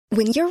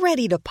When you're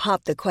ready to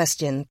pop the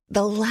question,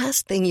 the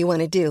last thing you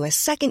want to do is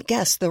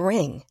second-guess the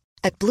ring.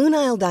 At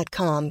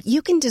BlueNile.com,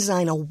 you can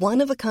design a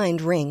one-of-a-kind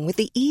ring with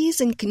the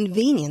ease and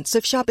convenience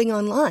of shopping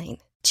online.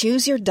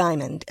 Choose your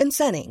diamond and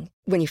setting.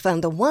 When you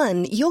find the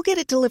one, you'll get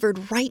it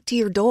delivered right to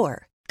your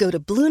door. Go to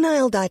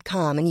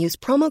BlueNile.com and use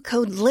promo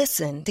code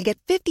LISTEN to get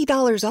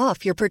 $50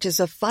 off your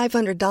purchase of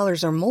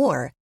 $500 or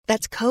more.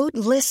 That's code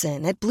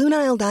LISTEN at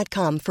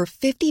BlueNile.com for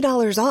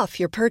 $50 off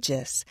your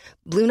purchase.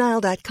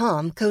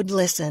 BlueNile.com, code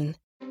LISTEN.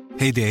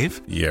 Hey,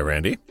 Dave. Yeah,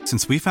 Randy.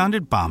 Since we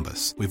founded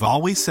Bombas, we've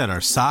always said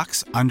our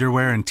socks,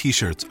 underwear, and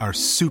T-shirts are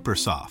super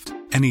soft.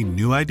 Any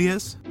new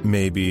ideas?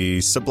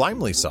 Maybe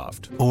sublimely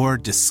soft. Or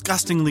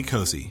disgustingly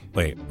cozy.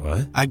 Wait,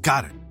 what? I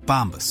got it.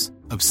 Bombas.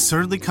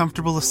 Absurdly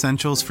comfortable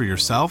essentials for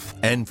yourself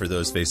and for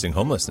those facing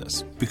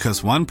homelessness.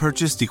 Because one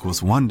purchased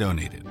equals one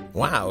donated.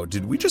 Wow,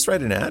 did we just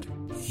write an ad?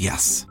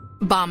 Yes.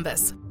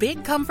 Bombas.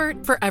 Big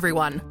comfort for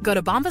everyone. Go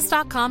to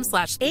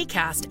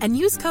bombas.com/ACAST and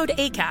use code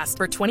ACAST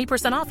for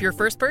 20% off your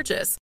first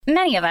purchase.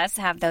 Many of us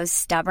have those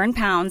stubborn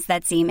pounds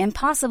that seem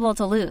impossible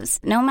to lose,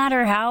 no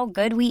matter how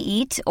good we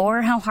eat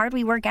or how hard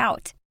we work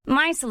out.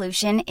 My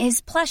solution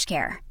is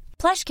PlushCare.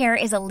 PlushCare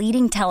is a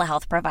leading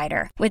telehealth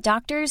provider with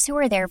doctors who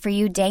are there for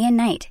you day and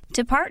night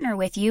to partner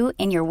with you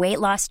in your weight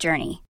loss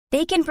journey.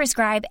 They can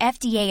prescribe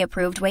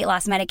FDA-approved weight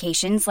loss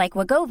medications like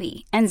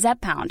Wegovy and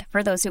Zepbound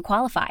for those who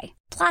qualify.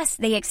 Plus,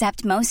 they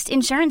accept most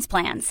insurance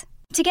plans.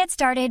 To get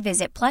started,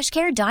 visit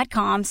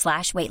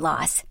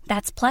plushcare.com/weightloss.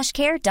 That's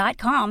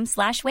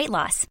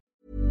plushcare.com/weightloss.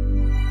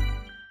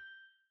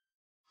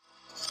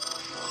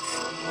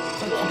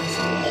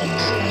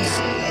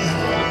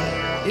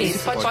 Esse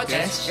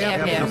podcast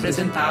é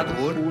apresentado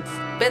por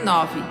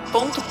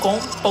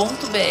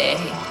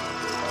b9.com.br.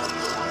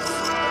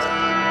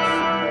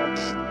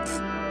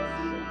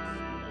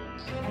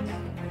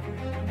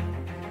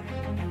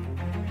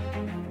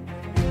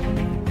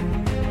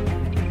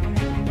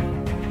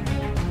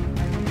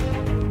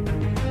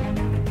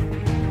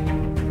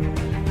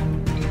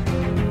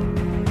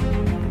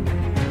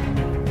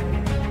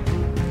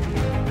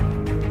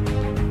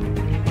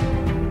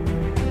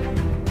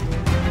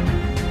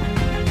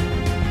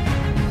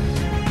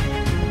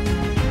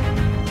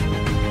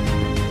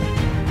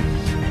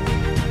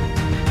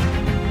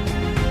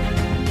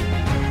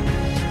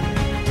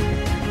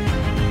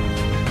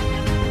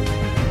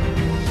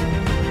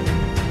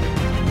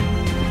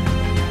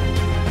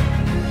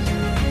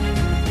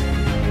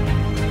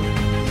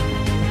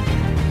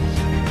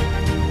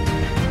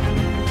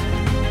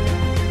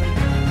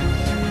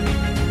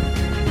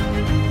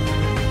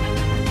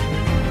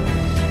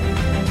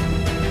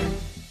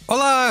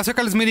 Olá, eu sou o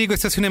Carlos Merigo,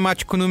 esse é o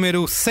Cinemático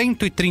número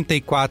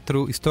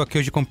 134. Estou aqui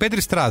hoje com Pedro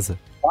Estraza.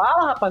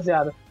 Fala,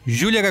 rapaziada.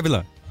 Júlia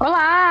Gavilã.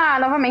 Olá,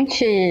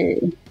 novamente.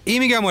 E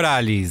Miguel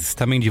Morales,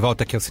 também de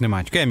volta aqui ao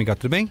Cinemático. E aí, Miguel,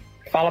 tudo bem?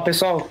 Fala,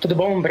 pessoal, tudo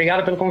bom?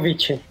 Obrigado pelo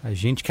convite. A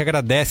gente que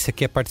agradece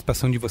aqui a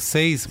participação de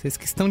vocês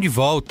que estão de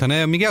volta,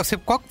 né? Miguel,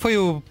 qual foi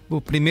o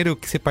primeiro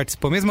que você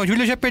participou mesmo? A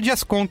Júlia já perdi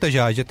as contas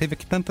já teve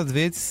aqui tantas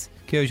vezes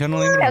que eu já não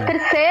lembro. É o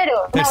terceiro.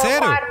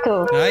 Terceiro? Não, o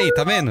quarto. Aí,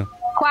 tá vendo?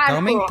 Quarto.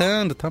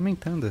 Tá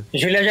aumentando.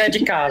 Júlia já é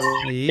de casa.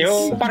 Isso.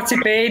 Eu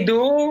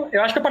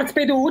acho que eu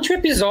participei do último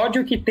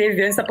episódio que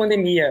teve antes da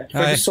pandemia.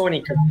 Foi do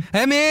Sonic.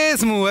 É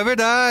mesmo, é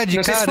verdade,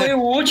 Não cara. sei se foi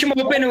o último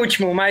ou o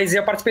penúltimo, mas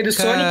eu participei do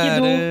Sonic e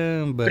do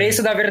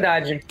Preço da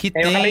Verdade. Que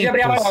eu acabei de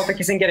abrir a tempos. pauta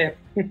aqui sem querer.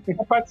 Você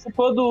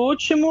participou do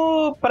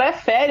último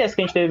pré-férias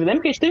que a gente teve.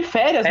 Lembra que a gente teve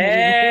férias?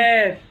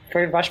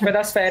 Acho que foi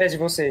das férias de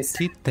vocês.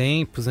 Que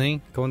tempos,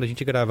 hein? Quando a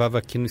gente gravava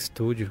aqui no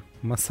estúdio.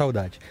 Uma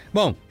saudade.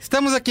 Bom,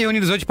 estamos aqui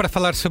reunidos hoje para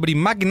falar sobre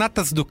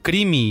Magnatas do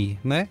Crime,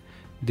 né?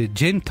 The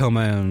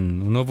Gentleman,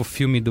 o novo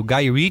filme do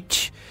Guy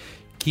Ritchie,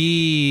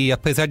 que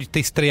apesar de ter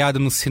estreado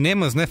nos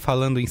cinemas, né?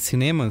 Falando em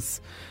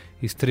cinemas,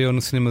 estreou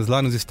nos cinemas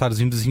lá nos Estados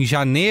Unidos em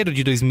janeiro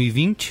de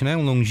 2020, né?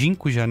 Um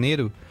longínquo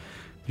janeiro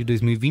de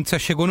 2020. Só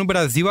chegou no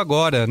Brasil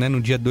agora, né? No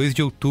dia 2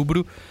 de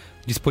outubro,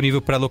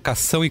 disponível para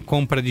locação e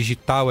compra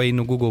digital aí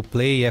no Google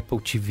Play,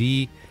 Apple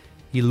TV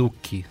e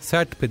Look.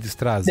 Certo, Pedro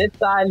Estraza?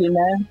 Detalhe,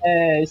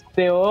 né?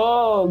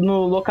 Estreou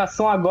no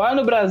locação agora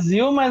no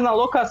Brasil, mas na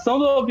locação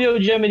do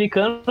VOD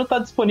americano tá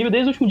disponível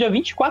desde o último dia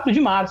 24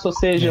 de março, ou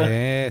seja,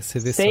 você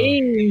vê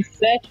 6,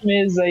 7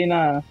 meses aí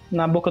na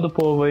boca do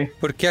povo aí.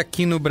 Porque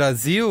aqui no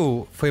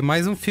Brasil foi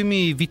mais um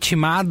filme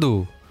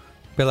vitimado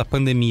pela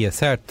pandemia,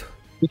 certo?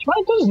 Vitimado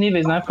em todos os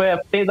níveis, né?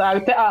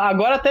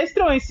 Agora até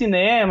estreou em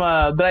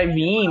cinema,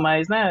 drive-in,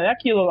 mas, né, é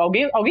aquilo.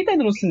 Alguém tá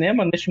indo no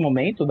cinema neste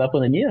momento da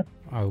pandemia?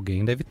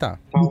 Alguém deve estar.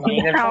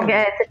 Se tá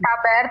aberto,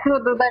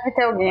 deve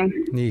ter alguém.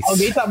 Isso.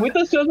 Alguém tá muito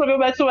ansioso pra ver o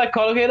Matthew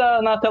McConaughey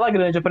na tela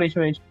grande,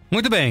 aparentemente.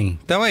 Muito bem,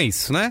 então é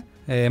isso, né?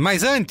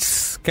 Mas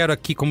antes, quero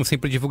aqui, como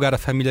sempre, divulgar a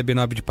família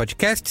B9 de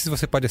podcasts.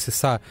 Você pode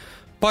acessar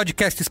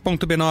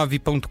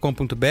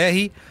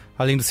podcasts.b9.com.br,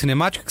 além do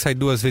Cinemático, que sai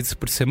 2 vezes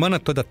por semana,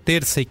 toda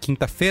terça e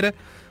quinta-feira.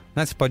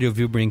 Né? Você pode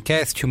ouvir o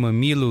Braincast, o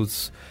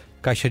Mamilos,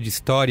 Caixa de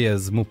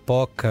Histórias,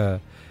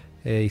 Mupoca,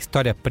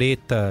 História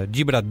Preta,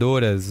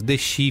 Dibradoras, The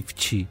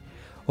Shift.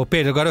 Ô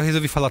Pedro, agora eu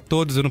resolvi falar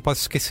todos, eu não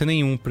posso esquecer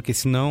nenhum, porque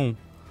senão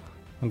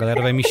A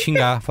galera vai me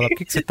xingar, falar, por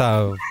que você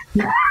tá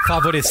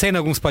favorecendo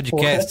alguns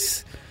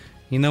podcasts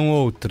e não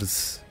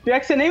outros? Pior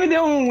que você nem me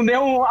deu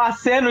um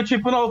aceno,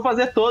 tipo, não, vou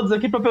fazer todos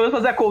aqui pra pelo menos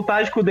fazer a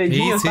contagem com o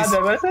dedinho, sabe? Isso.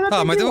 Agora você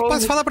Mas eu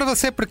posso falar pra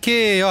você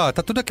porque,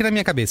 tá tudo aqui na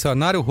minha cabeça,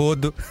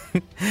 Naruhodo.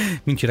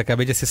 Mentira,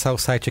 acabei de acessar o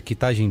site aqui,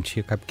 tá,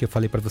 gente? Porque eu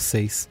falei pra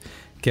vocês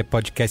que é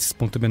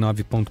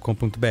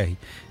podcasts.b9.com.br.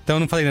 Então eu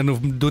não falei, né?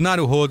 Do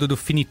Naruhodo, do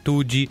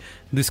Finitude,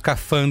 do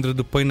Escafandro,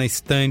 do Põe na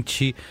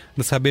Estante,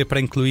 do Saber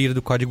pra Incluir,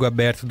 do Código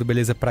Aberto, do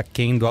Beleza pra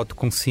Quem, do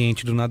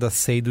Autoconsciente, do Nada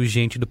Sei, do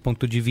Gente, do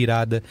Ponto de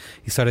Virada,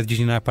 Histórias de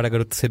Ginar para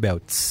Garotos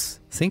Rebeldes.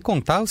 Sem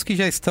contar os que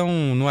já estão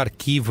no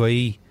arquivo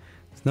aí.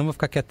 Senão eu vou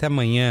ficar aqui até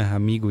amanhã,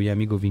 amigo e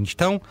amigo ouvinte.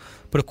 Então,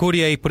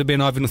 procure aí por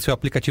B9 no seu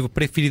aplicativo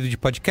preferido de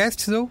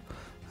podcasts ou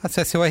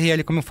acesse o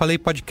URL, como eu falei,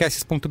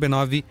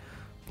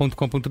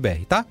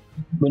 podcasts.b9.com.br, tá?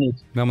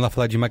 Bonito. Vamos lá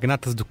falar de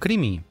Magnatas do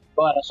Crime?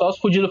 Bora, só os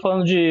fudidos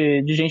falando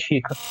de gente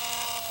rica.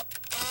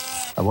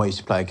 I want you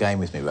to play a game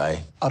with me,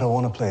 Ray. I don't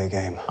want to play a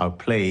game. Oh,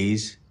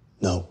 please.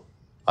 No.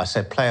 I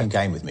said play a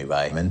game with me,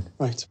 Raymond.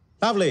 Right.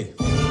 Lovely.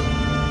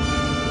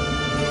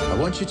 I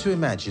want you to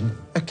imagine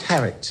a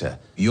character.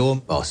 Your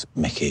boss,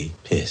 Mickey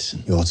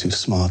Pearson. You're too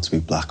smart to be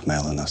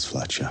blackmailing us,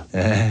 Fletcher.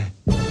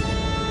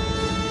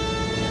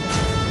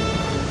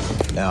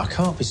 Now, I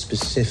can't be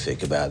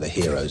specific about the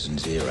heroes and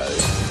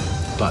zeros,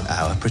 but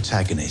our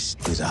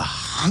protagonist is a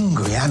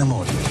hungry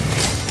animal.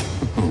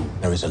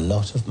 There is a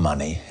lot of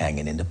money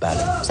hanging in the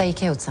balance. So you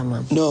killed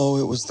someone? No,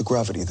 it was the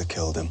gravity that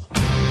killed him.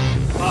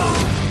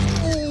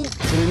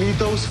 Gonna need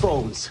those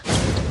phones.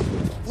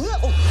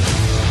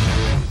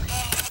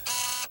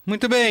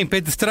 Muito bem,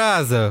 Pedro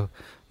Estraza.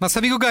 Nosso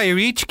amigo Guy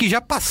Ritchie, que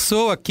já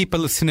passou aqui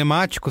pelo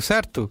cinemático,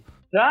 certo?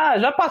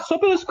 Já passou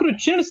pelo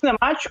escrutínio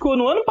cinemático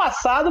no ano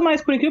passado,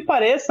 mas por incrível que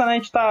pareça, né, a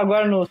gente tá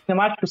agora no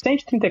cinemático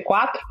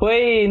 134,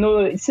 foi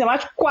no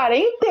cinemático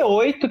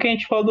 48 que a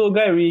gente falou do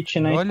Guy Ritchie,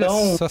 né? Olha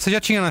então... só, você já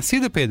tinha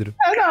nascido, Pedro?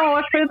 Não,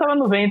 acho que ele tava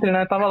no ventre,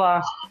 né, tava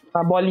lá,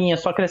 a bolinha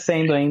só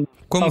crescendo ainda.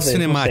 Como Talvez,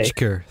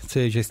 cinematiker,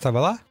 você já estava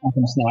lá?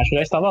 Como cinemático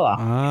já estava lá.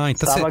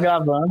 Então estava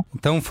gravando.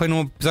 Então foi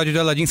no episódio do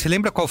Aladdin, você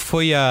lembra qual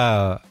foi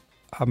a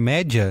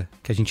média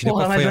que a gente deu?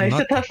 Qual mas foi aí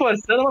você tá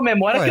forçando uma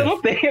memória que eu não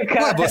tenho,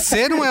 cara.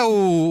 Você não é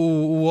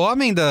o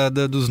homem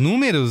dos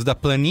números, da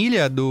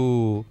planilha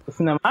do...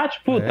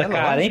 Cinemático? Puta,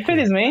 cara, lógico.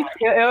 Infelizmente,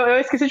 eu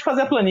esqueci de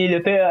fazer a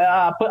planilha.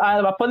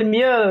 A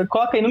pandemia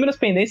coloca inúmeras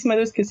pendências, mas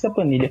eu esqueci a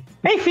planilha.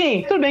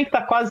 Enfim, tudo bem que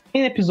tá quase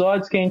 100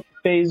 episódios que a gente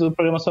fez o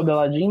programa sobre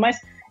Aladdin,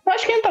 mas eu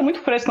acho que ainda tá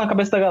muito fresco na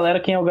cabeça da galera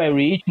quem é o Guy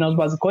Ritchie, né, os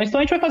basicões. Então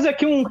a gente vai fazer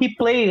aqui um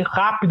replay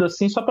rápido,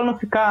 assim, só pra não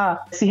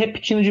ficar se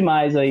repetindo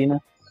demais aí, né?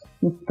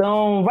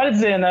 Então, vale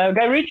dizer, né? O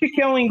Guy Ritchie,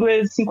 que é um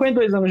inglês de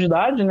 52 anos de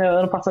idade, né?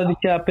 Ano passado ele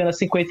tinha apenas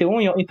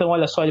 51, então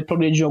olha só, ele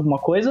progrediu alguma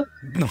coisa.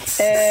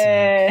 Nossa.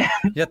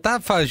 Já tá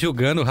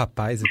julgando o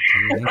rapaz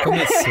aqui, nem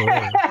começou.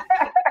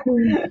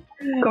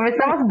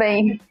 Começamos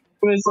bem.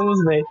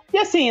 Começamos bem. E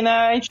assim, né?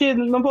 A gente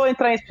não vou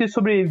entrar em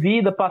sobre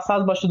vida,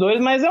 passado,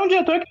 bastidores, mas é um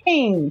diretor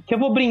que eu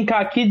vou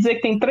brincar aqui e dizer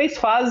que tem 3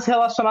 fases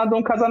relacionadas a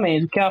um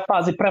casamento, que é a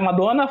fase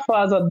pré-Madonna, a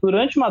fase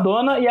durante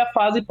Madonna e a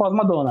fase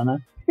pós-Madonna, né?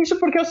 Isso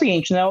porque é o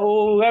seguinte, né?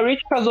 O Guy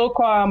Ritchie casou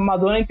com a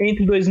Madonna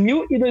entre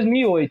 2000 e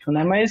 2008,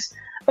 né? Mas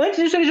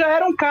antes disso ele já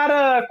era um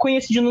cara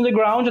conhecido no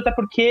underground, até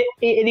porque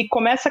ele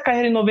começa a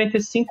carreira em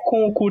 95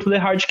 com o curto The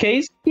Hard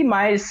Case e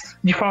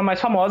de forma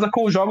mais famosa,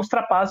 com os Jogos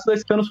Trapaços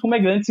 2 Canos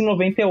Fumegantes em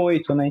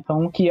 98, né?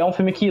 Então, que é um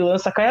filme que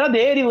lança a carreira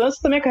dele e lança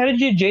também a carreira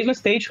de Jason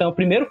Statham, o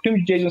primeiro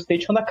filme de Jason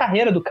Statham da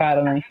carreira do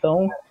cara, né?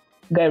 Então,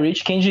 Guy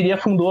Ritchie, quem diria,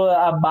 fundou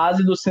a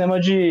base do cinema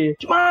de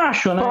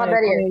macho, né?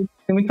 Porradaria.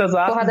 Tem muitas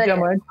asas,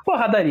 diamantes.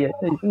 Porradaria.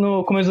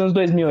 No começo dos anos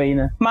 2000 aí,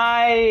 né?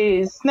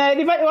 Mas, né,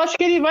 eu acho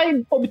que ele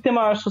vai obter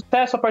maior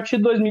sucesso a partir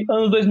dos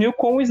anos 2000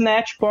 com o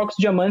Snatch, Porcos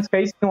e Diamantes, que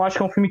aí eu acho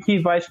que é um filme que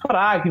vai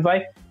estourar, que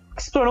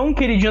se tornou um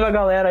queridinho da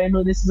galera aí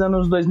nesses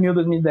anos 2000,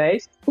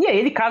 2010. E aí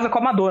ele casa com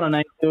a Madonna,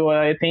 né? Eu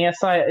tenho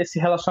esse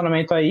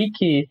relacionamento aí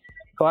que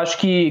eu acho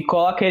que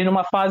coloca ele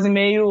numa fase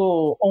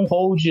meio on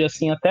hold,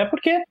 assim, até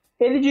porque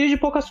ele dirige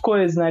poucas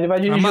coisas, né? Ele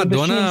vai dirigir a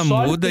Madonna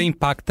muda e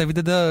impacta a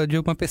vida de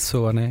alguma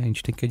pessoa, né? A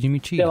gente tem que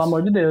admitir Pelo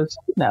amor de Deus.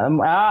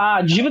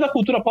 A diva da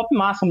cultura pop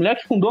massa, a mulher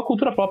que fundou a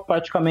cultura pop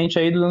praticamente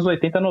aí dos anos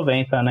 80,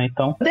 90, né?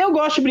 Então, eu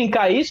gosto de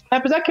brincar isso, né?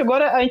 Apesar que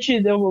agora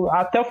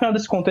até o final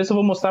desse contexto eu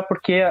vou mostrar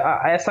porque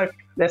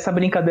essa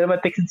brincadeira vai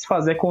ter que se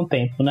desfazer com o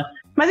tempo, né?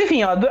 Mas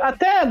enfim,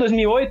 até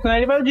 2008, né?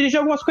 Ele vai dirigir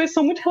algumas coisas que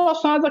são muito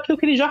relacionadas àquilo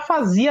que ele já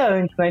fazia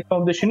antes, né?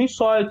 Então, Destino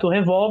Insólito,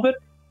 Revolver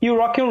e o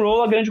Rock and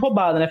Roll, A Grande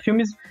Roubada, né?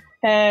 Filmes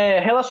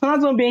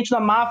relacionados ao ambiente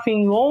da máfia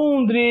em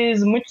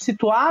Londres, muito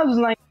situados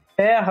na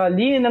Inglaterra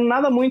ali, né?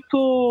 Nada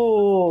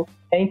muito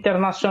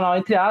internacional,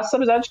 entre aspas,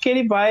 apesar de que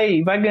ele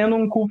vai ganhando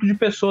um culto de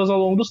pessoas ao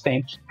longo dos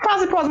tempos.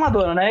 Fase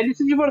pós-Madonna, né? Ele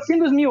se divorcia em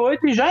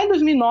 2008 e já em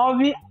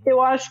 2009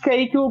 eu acho que é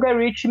aí que o Guy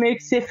Ritchie meio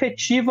que se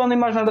efetiva no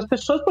imaginário das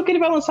pessoas, porque ele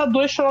vai lançar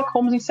 2 Sherlock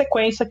Holmes em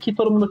sequência, que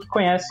todo mundo aqui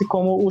conhece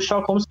como o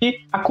Sherlock Holmes,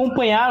 que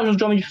acompanharam junto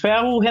de Homem de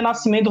Ferro o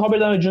renascimento do Robert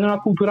Downey Jr. na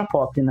cultura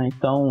pop, né?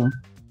 Então,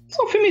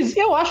 São filmes,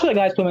 eu acho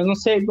legais, pelo menos, não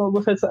sei, eu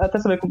gostaria até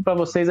saber pra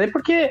vocês aí,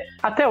 porque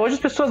até hoje as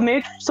pessoas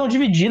meio que são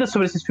divididas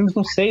sobre esses filmes,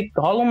 não sei,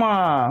 rola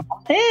uma...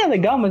 É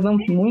legal, mas não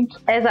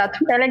muito. Exato,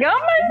 é legal,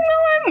 mas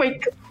não é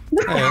muito.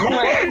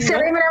 Você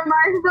lembra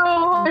mais do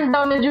Robert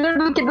Downey Jr.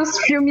 do que dos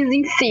filmes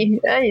em si.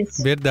 É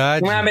isso.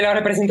 Verdade. Não é a melhor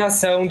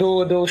representação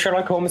do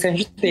Sherlock Holmes que a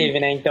gente teve,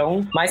 né?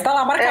 Então, mas tá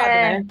lá marcado,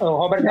 né? O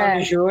Robert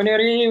Downey Jr.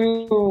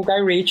 e o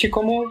Guy Ritchie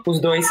como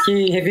os dois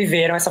que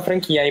reviveram essa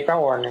franquia aí pra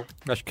Warner.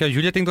 Acho que a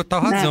Júlia tem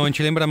total razão. A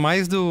gente lembra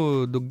mais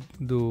do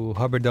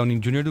Robert Downey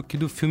Jr. do que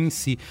do filme em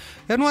si.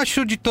 Eu não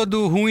acho de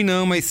todo ruim,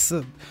 não, mas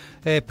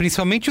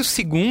principalmente o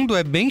segundo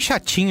é bem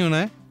chatinho,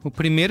 né? O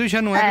primeiro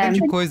já não é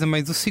grande coisa,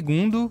 mas o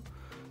segundo...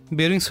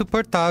 beira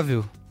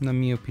insuportável, na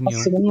minha opinião.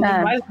 Nossa, não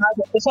mais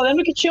nada. Eu só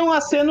lembro que tinha um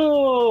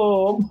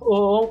aceno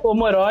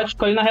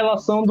homoerótico ali na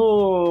relação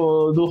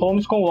do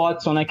Holmes com o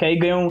Watson, né? Que aí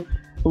ganham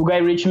o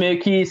Guy Ritchie meio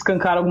que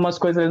escancara algumas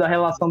coisas ali da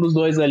relação dos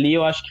dois ali.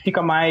 Eu acho que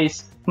fica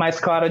mais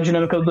clara a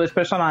dinâmica dos dois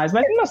personagens.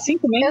 Mas mesmo assim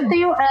também... Eu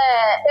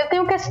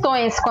tenho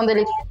questões quando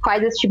ele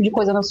faz esse tipo de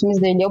coisa nos filmes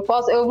dele. Eu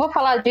vou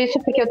falar disso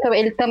porque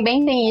ele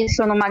também tem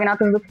isso no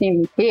Magnatas do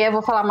Crime. E eu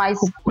vou falar mais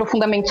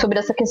profundamente sobre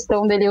essa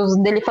questão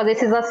dele fazer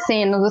esses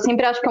acenos. Eu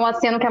sempre acho que é um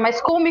aceno que é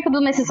mais cômico do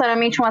que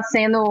necessariamente um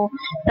aceno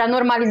pra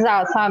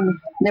normalizar, sabe?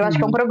 Eu acho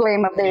que é um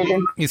problema dele.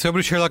 E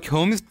sobre o Sherlock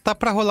Holmes, tá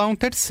pra rolar um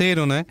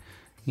terceiro, né?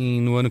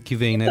 No ano que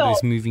vem, né? Então,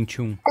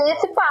 2021. Tem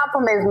esse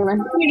papo mesmo, né?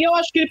 Eu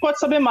acho que ele pode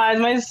saber mais,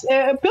 mas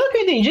pelo que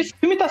eu entendi, esse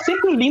filme tá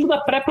sempre no limbo da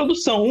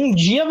pré-produção. Um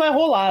dia vai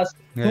rolar.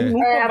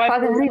 A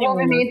fase de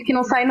desenvolvimento que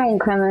não sai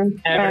nunca, né?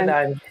 É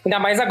verdade. Ainda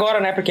mais agora,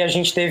 né? Porque a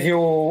gente teve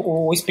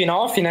o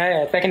spin-off,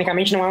 né?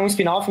 Tecnicamente não é um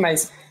spin-off,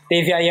 mas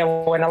teve aí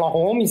o Enola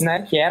Holmes,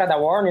 né? Que era da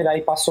Warner,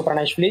 daí passou pra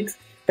Netflix.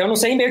 Então eu não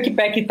sei meio que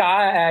pé que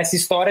tá essa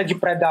história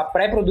da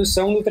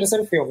pré-produção do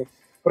terceiro filme.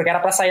 Porque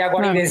era pra sair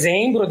agora em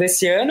dezembro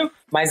desse ano,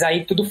 mas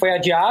aí tudo foi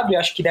adiado, e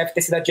acho que deve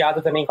ter sido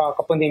adiado também com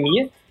a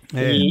pandemia.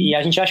 E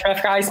a gente acha que vai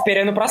ficar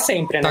esperando pra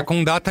sempre, né? Tá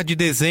com data de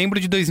dezembro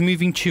de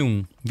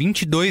 2021.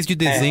 22 de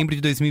dezembro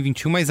de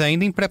 2021, mas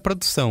ainda em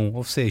pré-produção,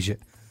 ou seja...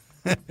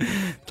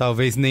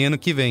 talvez nem ano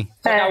que vem.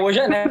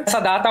 Hoje,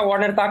 nessa data, a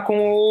Warner tá com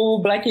o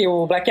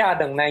Black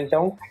Adam, né?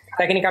 Então,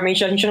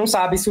 tecnicamente, a gente não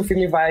sabe se o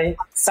filme vai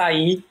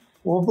sair.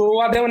 O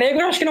Adão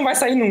Negro eu acho que não vai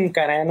sair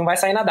nunca, né? Não vai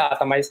sair na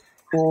data, mas...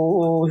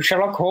 O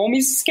Sherlock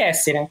Holmes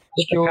esquece, né?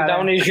 Que o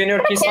Downey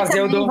Jr. quis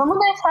fazer também, vamos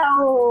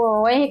deixar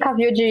o Henry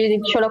Cavill de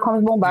Sherlock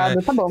Holmes bombado,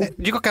 tá bom.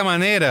 De qualquer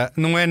maneira,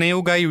 não é nem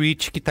o Guy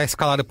Ritchie que tá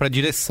escalado pra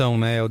direção,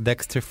 né? É o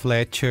Dexter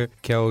Fletcher,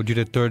 que é o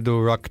diretor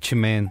do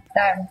Rocketman.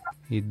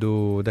 E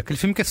daquele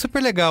filme que é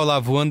super legal lá,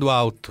 Voando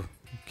Alto.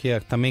 Que é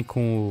também com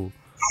o...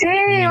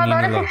 Sim, eu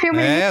adoro esse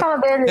filme, ninguém fala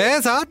dele.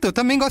 Exato, eu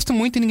também gosto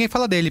muito e ninguém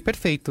fala dele.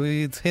 Perfeito,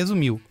 e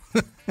resumiu.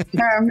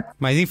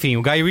 Mas enfim,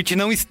 o Guy Ritchie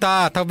não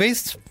está...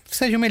 Talvez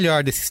seja o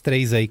melhor desses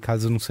três aí,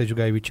 caso não seja o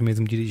Guy Ritchie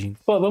mesmo dirigindo.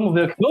 Pô, vamos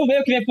ver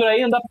o que vem por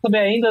aí, não dá pra saber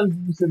ainda.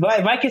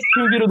 Vai que esse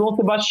filme vira o Dom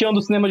Sebastião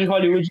do cinema de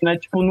Hollywood, né?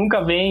 Tipo,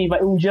 nunca vem,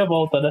 um dia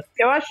volta, né?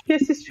 Eu acho que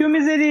esses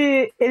filmes,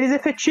 eles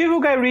efetivam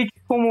o Guy Ritchie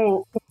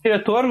como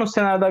diretor no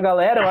cenário da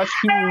galera. Eu acho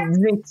que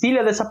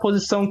desvencilha dessa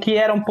posição que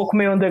era um pouco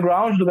meio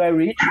underground do Guy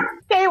Ritchie.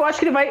 E aí eu acho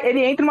que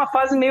ele entra numa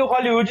fase meio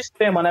Hollywood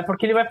extrema, né?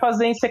 Porque ele vai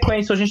fazer em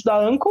sequência o Agente da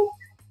Uncle,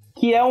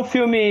 que é um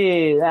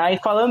filme, aí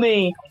falando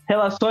em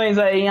relações,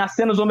 em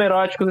acenos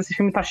homeróticos, esse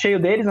filme tá cheio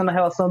deles, né, na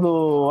relação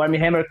do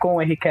Armie Hammer com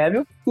o Henry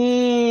Cavill.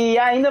 E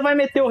ainda vai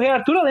meter o Rei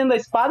Arthur, a Lenda da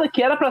Espada,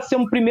 que era pra ser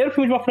um primeiro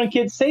filme de uma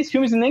franquia de 6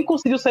 filmes e nem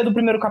conseguiu sair do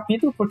primeiro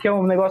capítulo, porque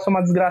o negócio é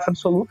uma desgraça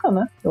absoluta,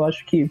 né? Eu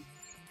acho que...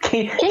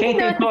 Quem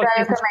deu essa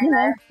ideia também,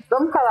 né?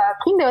 Vamos falar,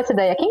 quem deu essa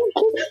ideia? Quem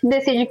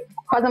decide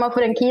fazer uma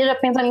franquia já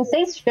pensa em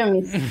 6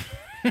 filmes?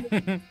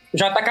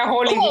 J.K.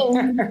 Rowling.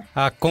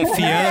 A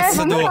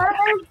confiança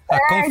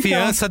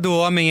do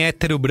homem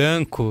hétero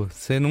branco,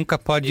 você nunca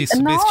pode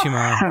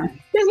subestimar.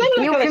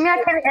 E o filme é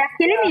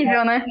aquele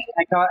nível, né?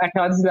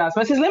 Aquela desgraça.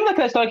 Mas vocês lembram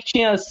daquela história que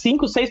tinha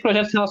 5, 6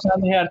 projetos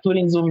relacionados ao Rei Arthur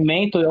em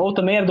desenvolvimento? Ou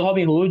também era do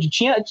Robin Hood?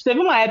 Teve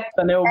uma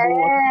época, né?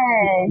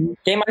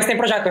 Quem mais tem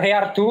projeto? Rei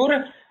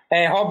Arthur...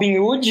 Robin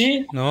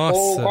Hood, nossa,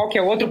 ou qual que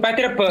é o outro?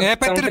 Peter Pan.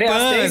 Peter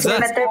Pan,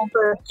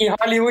 que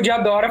Hollywood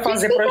adora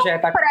fazer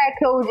projeto. O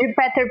prequel de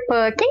Peter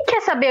Pan. Quem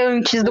quer saber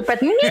antes do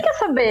Peter? Ninguém quer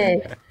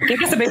saber. Quem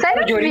quer saber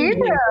história de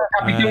origem?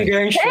 Capitão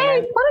Gancho.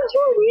 História de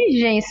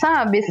origem,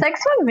 sabe? Segue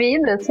sua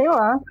vida, sei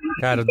lá.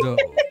 Cara,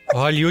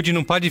 Hollywood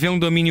não pode ver um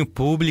domínio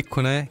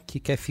público, né? Que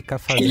quer ficar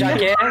fazendo. Já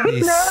quer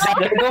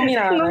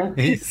dominar, né?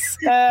 Isso.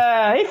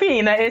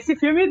 Enfim, né? Esse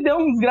filme deu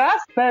um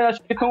desgraça, né?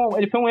 Acho que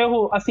ele foi um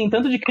erro, assim,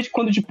 tanto de crítica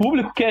quanto de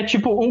público, que é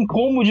tipo um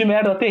combo de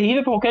merda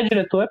terrível pra qualquer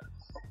diretor.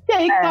 E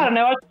aí, cara, né?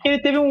 Eu acho que ele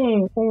teve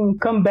um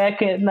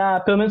comeback,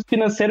 pelo menos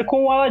financeiro,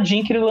 com o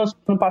Aladdin, que ele lançou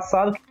no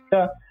passado, que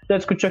já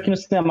discutiu aqui no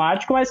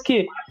Cinemático, mas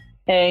que,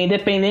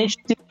 independente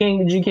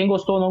de quem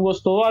gostou ou não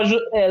gostou,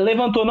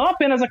 levantou não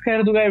apenas a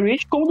carreira do Guy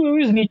Ritchie, como do Will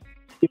Smith,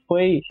 que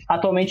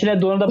atualmente ele é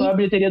dono da maior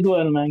bilheteria do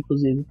ano, né,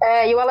 inclusive.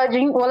 E o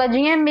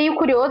Aladdin é meio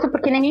curioso,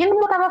 porque ninguém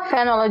botava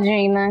fé no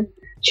Aladdin, né?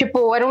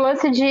 Tipo, era um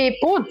lance de,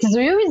 putz,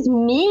 Will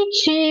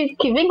Smith,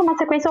 que vem com uma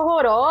sequência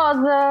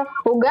horrorosa,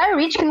 o Guy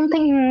Ritchie, que não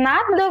tem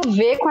nada a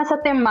ver com essa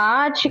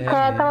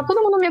temática, tava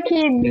todo mundo meio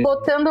que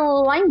botando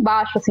lá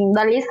embaixo, assim,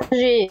 da lista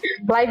de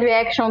live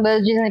action da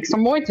Disney, que são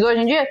muitos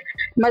hoje em dia,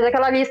 mas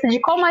aquela lista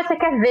de qual mais você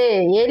quer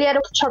ver, e ele era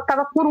o que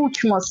tava por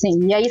último,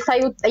 assim, e aí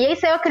saiu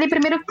aquele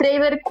primeiro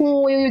trailer com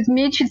o Will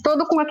Smith,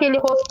 todo com aquele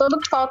rosto todo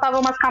que faltava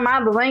umas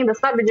camadas ainda,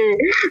 sabe, de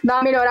dar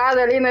uma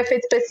melhorada ali no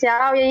efeito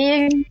especial, e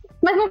aí...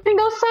 Mas no fim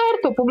deu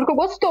certo, o público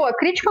gostou. A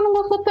crítica não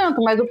gostou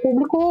tanto, mas o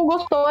público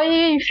gostou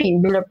e, enfim,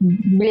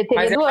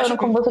 bilheteria do ano,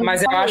 como você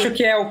Mas eu acho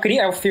que é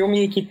o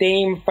filme que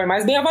foi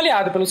mais bem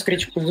avaliado pelos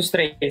críticos dos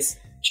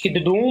três. Acho que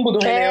do Dumbo, do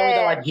Rei Leão e do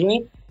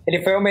Aladdin,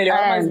 ele foi o melhor,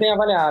 mais bem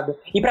avaliado.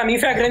 E pra mim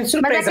foi a grande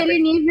surpresa. Mas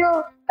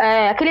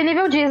aquele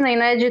nível Disney,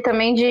 né,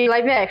 também de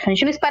live action. A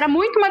gente não espera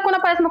muito, mas quando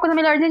aparece uma coisa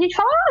melhorzinha, a gente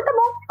fala, tá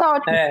bom, tá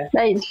ótimo.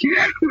 É isso.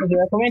 Eu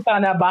ia comentar,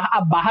 né, a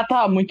barra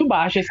tá muito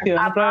baixa esse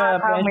ano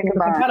pra gente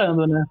ficar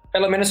comparando, né?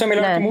 Pelo menos foi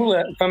melhor que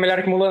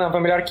Mulan. Foi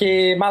melhor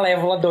que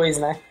Malévola 2,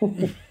 né?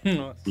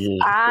 Nossa.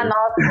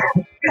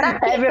 Pra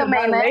quê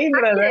também, né?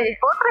 Lembra, né?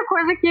 Outra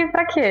coisa que,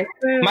 pra quê?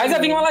 Mas vai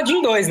vir o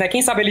Aladdin 2, né?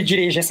 Quem sabe ele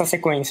dirige essa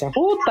sequência.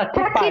 Puta que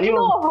pariu. Pra quê de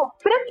novo?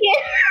 Pra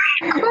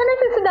quê? Qual a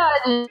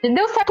necessidade?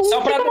 Deu certo.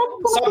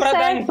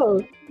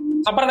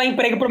 Só pra dar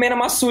emprego pro Mena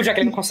Massu, já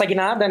que ele não consegue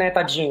nada, né,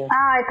 tadinho?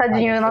 Ai,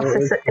 tadinho. Nossa,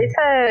 isso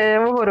é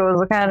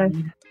horroroso, cara.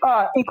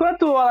 Ó,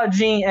 enquanto o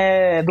Aladdin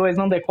 2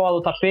 não decola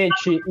o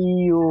tapete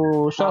e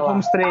o Sherlock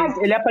Holmes 3,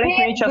 ele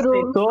aparentemente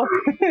aceitou.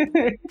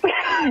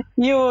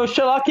 E o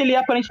Sherlock, ele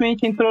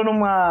aparentemente entrou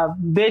numa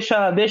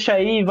deixa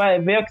aí, vai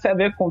ver o que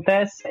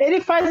acontece.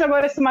 Ele faz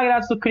agora esse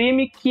Magnatos do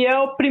Crime, que é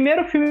o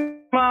primeiro filme,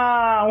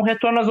 um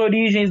retorno às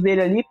origens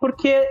dele ali,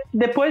 porque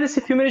depois desse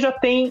filme ele já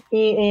tem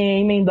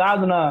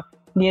emendado na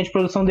linha de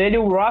produção dele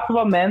o Wrath of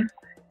a Man,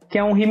 que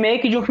é um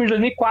remake de um filme de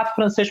 2004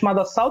 francês chamado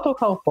Assalto ao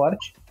Carro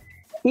Forte,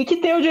 e que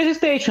tem o Jason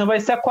Statham. Vai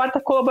ser a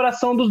 4ª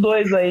colaboração dos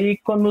dois aí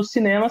nos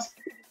cinemas.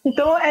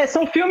 Então,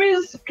 são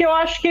filmes que eu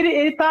acho que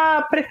ele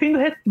tá preferindo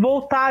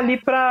voltar ali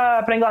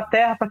pra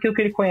Inglaterra, pra aquilo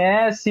que ele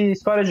conhece,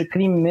 história de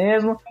crime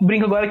mesmo.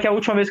 Brinco agora que é a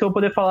última vez que eu vou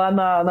poder falar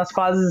nas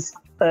fases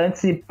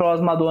antes e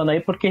pós-Madonna aí,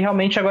 porque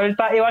realmente agora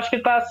eu acho que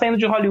ele tá saindo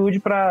de Hollywood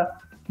pra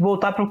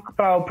voltar pro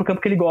campo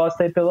que ele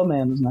gosta aí, pelo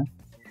menos, né?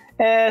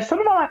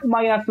 Sobre o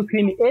Magnatos do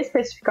Crime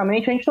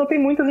especificamente, a gente não tem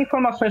muitas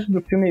informações sobre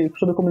o filme,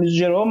 sobre como ele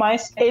gerou,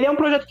 mas ele é um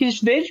projeto que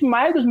existe desde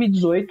maio de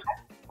 2018,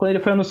 quando ele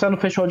foi anunciado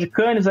no Festival de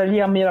Cannes.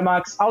 Ali a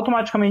Miramax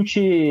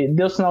automaticamente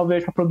deu sinal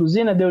verde pra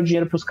produzir, né? Deu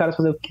dinheiro pros caras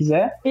fazer o que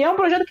quiser. E é um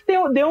projeto que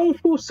deu um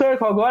full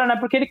circle agora, né?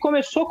 Porque ele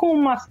começou com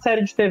uma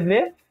série de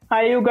TV,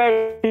 aí o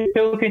Guy,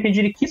 pelo que eu entendi,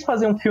 ele quis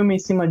fazer um filme em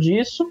cima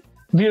disso,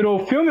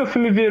 virou o filme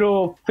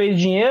fez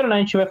dinheiro, né? A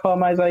gente vai falar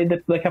mais aí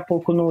daqui a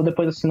pouco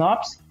depois da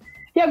sinopse.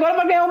 E agora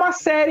vai ganhar uma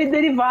série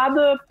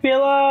derivada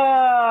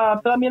pela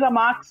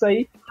Miramax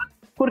aí,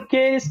 porque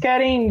eles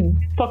querem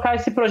tocar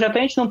esse projeto.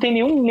 A gente não tem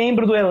nenhum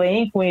membro do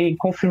elenco e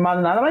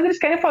confirmado nada, mas eles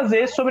querem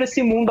fazer sobre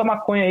esse mundo da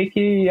maconha aí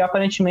que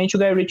aparentemente o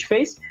Guy Ritchie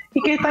fez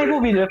e que ele tá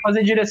envolvido. Vai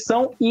fazer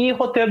direção e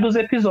roteiro dos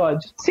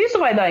episódios. Se isso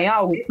vai dar em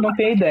algo, não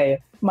tenho ideia,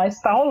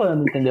 mas tá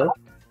rolando, entendeu?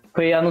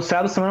 Foi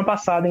anunciado semana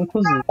passada,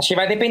 inclusive. Acho que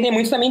vai depender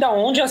muito também de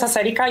onde essa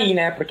série cair,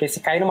 né? Porque se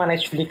cair numa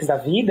Netflix da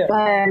vida,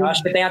 eu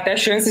acho que tem até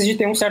chances de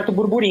ter um certo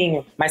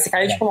burburinho. Mas se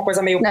cair tipo uma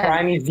coisa meio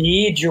Prime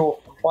Video,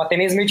 ou até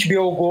mesmo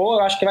HBO Go,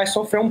 eu acho que vai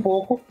sofrer um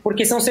pouco,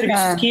 porque são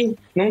serviços que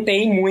não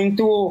tem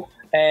muito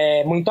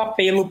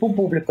apelo pro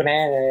público,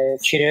 né?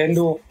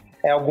 Tirando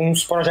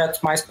alguns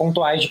projetos mais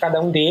pontuais de cada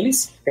um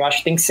deles. Eu acho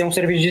que tem que ser um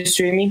serviço de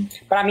streaming.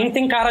 Pra mim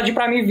tem cara de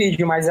Prime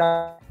Video, mas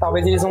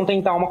talvez eles vão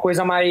tentar uma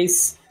coisa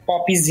mais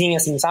popzinha,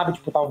 assim, sabe?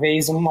 Tipo,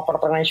 talvez uma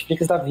própria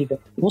Netflix da vida.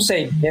 Não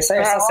sei.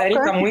 Essa série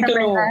tá muito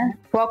também, no... Né?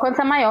 O alcance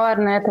é maior,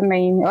 né,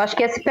 também. Eu acho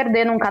que ia se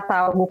perder num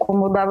catálogo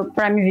como o da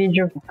Prime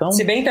Video. Então...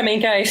 Se bem também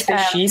que a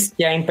STX,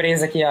 que é a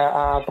empresa,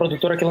 a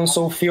produtora que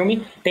lançou o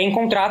filme, tem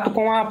contrato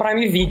com a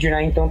Prime Video,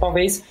 né? Então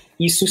talvez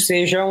isso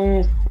seja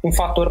um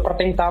fator pra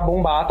tentar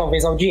bombar,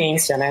 talvez, a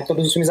audiência, né?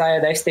 Todos os filmes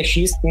da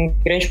STX, em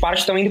grande parte,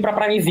 estão indo pra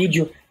Prime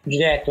Video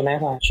direto, né?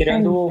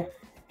 Tirando...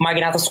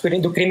 Magnatas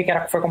do Crime, que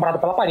foi comprado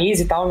pela Paris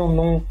e tal,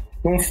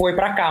 não foi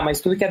pra cá, mas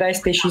tudo que é da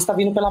STX tá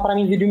vindo pela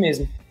Prime Video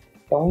mesmo.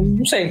 Então,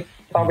 não sei,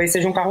 talvez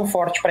seja um carro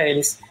forte pra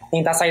eles,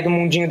 tentar sair do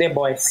mundinho The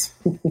Boys.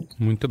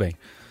 Muito bem.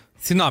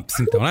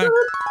 Sinopse, então, né?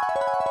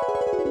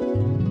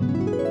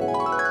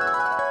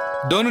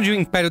 Dono de um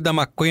império da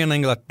maconha na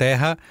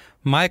Inglaterra,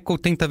 Michael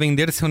tenta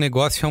vender seu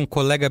negócio a um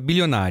colega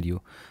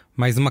bilionário.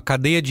 Mas uma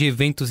cadeia de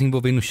eventos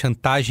envolvendo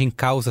chantagem,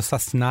 caos,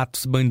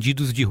 assassinatos,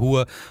 bandidos de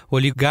rua,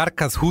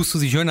 oligarcas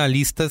russos e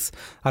jornalistas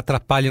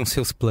atrapalham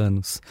seus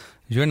planos.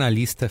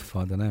 Jornalista é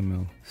foda, né,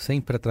 meu?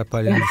 Sempre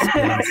atrapalhando os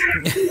planos.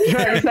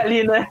 Jornalista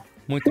ali, né?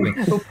 Muito bem.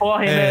 O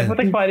porre, né?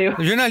 Puta que pariu.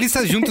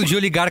 Jornalistas juntos de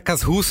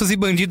oligarcas russos e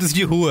bandidos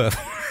de rua.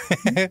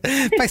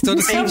 Faz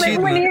todo sentido. É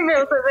o mesmo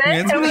nível, tá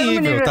vendo? Mesmo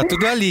nível, tá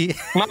tudo ali.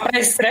 Uma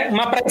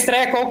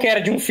pré-estreia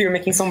qualquer de um filme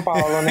aqui em São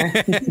Paulo, né?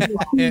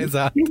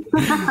 Exato.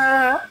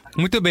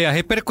 Muito bem, a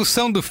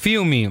repercussão do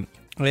filme,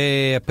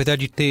 apesar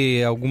de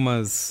ter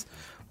algumas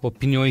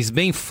opiniões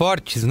bem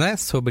fortes, né,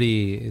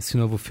 sobre esse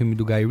novo filme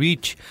do Guy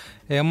Ritchie.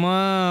 É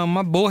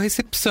uma boa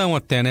recepção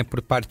até, né,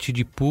 por parte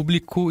de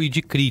público e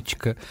de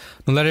crítica.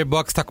 No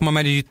Letterboxd está com uma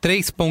média de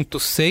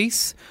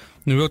 3.6,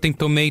 no Rotten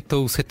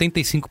Tomatoes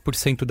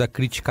 75% da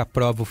crítica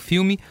aprova o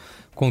filme,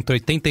 contra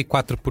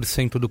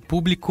 84% do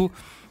público,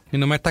 e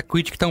no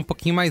Metacritic está um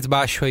pouquinho mais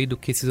baixo aí do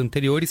que esses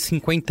anteriores,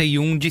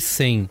 51 de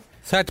 100.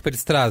 Certo,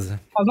 Perestraza?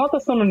 As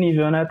notas estão no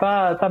nível, né?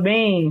 Tá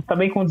bem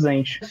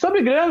condizente.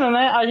 Sobre grana,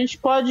 né? A gente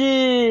pode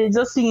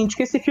dizer o seguinte,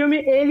 que esse filme,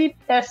 ele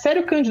é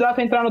sério candidato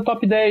a entrar no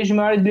top 10 de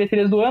maiores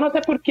bilheterias do ano,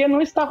 até porque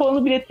não está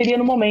rolando bilheteria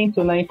no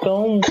momento, né?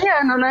 Então... Que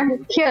ano, né?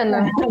 Que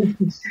ano?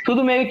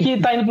 Tudo meio que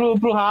tá indo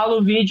pro ralo,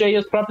 o vídeo aí,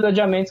 os próprios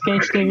adiamentos que a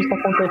gente tem visto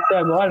acontecer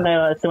agora,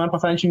 né? Semana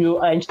passada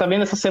a gente tá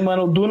vendo essa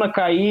semana o Duna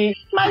cair.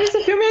 Mas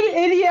esse filme,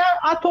 ele é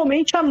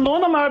atualmente a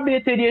 9ª maior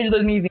bilheteria de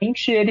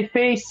 2020. Ele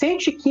fez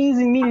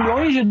 115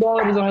 milhões de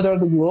dólares ao redor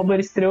do globo.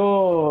 Ele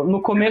estreou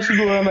no começo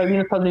do ano ali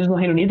nos Estados Unidos, no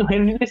Reino Unido. O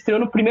Reino Unido estreou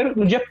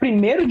no dia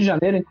 1º de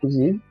janeiro,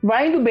 inclusive.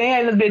 Vai indo bem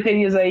aí nas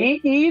bilheterias aí.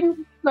 E,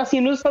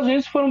 assim, nos Estados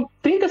Unidos foram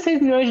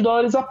 36 milhões de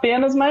dólares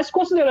apenas, mas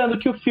considerando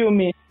que o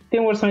filme tem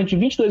um orçamento de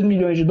 22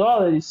 milhões de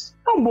dólares,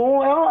 é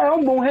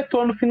um bom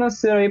retorno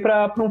financeiro aí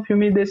para um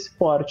filme desse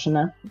porte,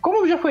 né?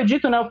 Como já foi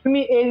dito, né, o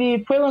filme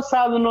ele foi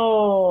lançado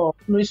no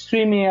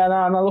streaming,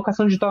 na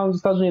locação digital nos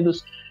Estados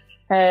Unidos,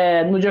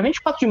 no dia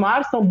 24 de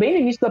março, então bem no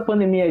início da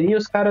pandemia ali,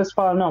 os caras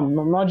falaram,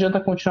 não adianta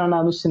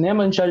continuar no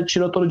cinema, a gente já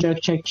tirou todo o dinheiro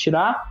que tinha que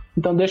tirar,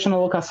 então deixa na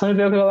locação e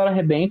vê o que a galera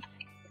arrebenta.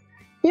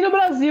 E no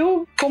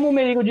Brasil, como o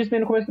Merigo disse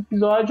bem no começo do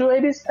episódio,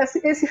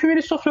 esse filme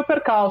ele sofreu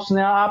percalço,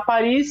 né? A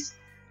Paris,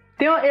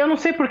 eu não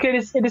sei porque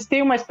eles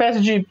têm uma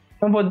espécie de,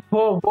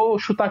 vou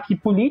chutar aqui,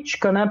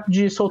 política, né?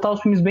 De soltar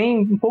os filmes bem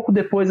um pouco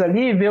depois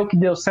ali, ver o que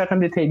deu certo na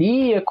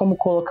bilheteria, como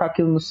colocar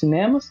aquilo nos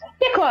cinemas.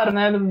 E é claro,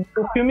 né?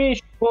 O filme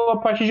chegou a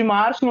partir de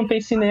março, não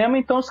tem cinema,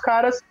 então os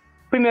caras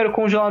primeiro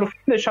congelaram o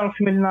filme, deixaram o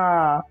filme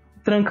ali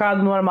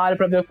trancado no armário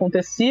para ver o que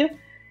acontecia.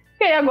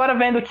 E aí agora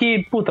vendo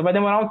que, vai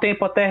demorar um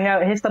tempo até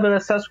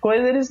restabelecer as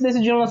coisas, eles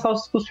decidiram lançar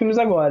os filmes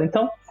agora.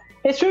 Então,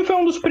 esse filme foi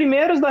um dos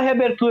primeiros da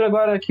reabertura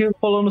agora que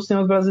rolou nos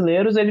cinemas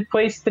brasileiros. Ele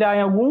foi estrear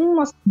em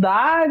algumas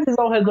cidades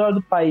ao redor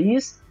do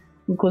país.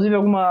 Inclusive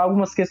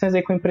algumas questões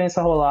aí com a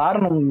imprensa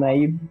rolaram, né?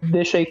 E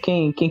deixa aí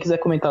quem quiser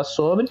comentar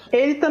sobre.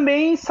 Ele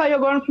também saiu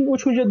agora no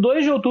último dia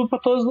 2 de outubro para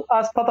todas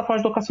as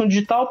plataformas de locação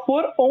digital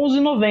por R$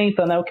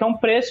 11,90, né? O que é um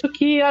preço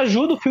que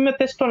ajuda o filme a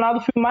ter se tornado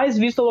o filme mais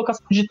visto da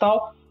locação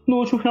digital no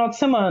último final de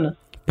semana.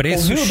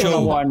 Preço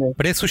show.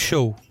 Preço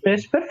show.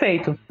 Preço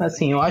perfeito.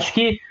 Assim, eu acho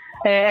que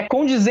é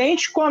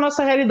condizente com a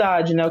nossa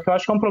realidade, né? O que eu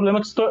acho que é um problema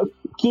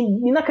que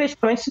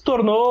inacreditavelmente se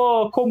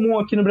tornou comum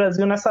aqui no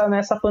Brasil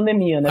nessa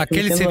pandemia, né?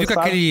 Você viu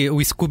que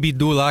o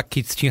Scooby-Doo lá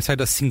que tinha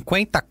saído a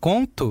 50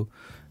 conto,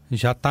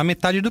 já tá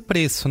metade do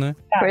preço, né?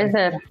 Pois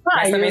é.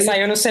 Mas também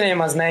saiu nos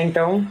cinemas, né?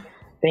 Então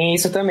tem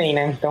isso também,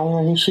 né? Então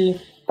a gente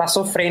tá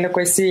sofrendo com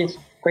esse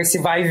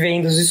vai e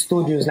vem dos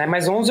estúdios, né?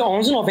 Mas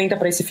R$11,90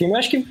 pra esse filme, eu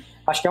acho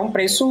que é um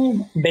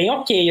preço bem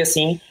ok,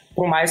 assim,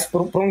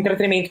 pro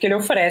entretenimento que ele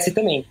oferece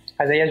também.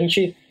 Mas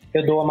aí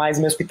eu dou mais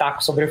meus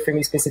pitacos sobre o filme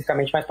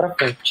especificamente mais pra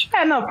frente.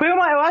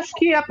 Eu acho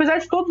que, apesar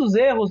de todos os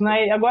erros,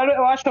 né,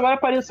 eu acho que agora a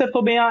Paris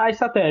acertou bem a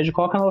estratégia.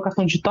 Coloca na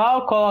locação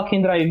digital, coloca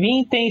em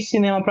drive-in, tem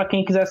cinema pra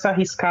quem quiser se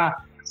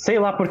arriscar, sei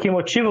lá por que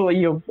motivo,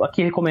 e eu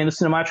aqui recomendo o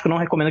cinemático, não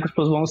recomendo que as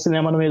pessoas vão ao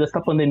cinema no meio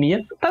dessa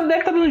pandemia. Deve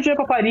estar dando dinheiro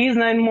pra Paris,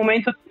 né, num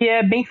momento que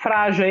é bem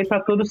frágil aí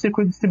pra todo o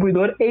circuito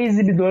distribuidor e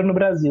exibidor no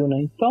Brasil, né.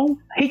 Então,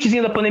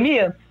 hitzinho da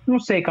pandemia? Não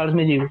sei, Carlos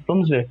Medigo,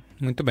 vamos ver.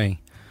 Muito bem.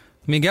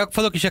 Miguel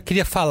falou que já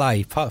queria falar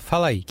aí.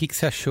 Fala aí, o que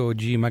você achou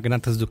de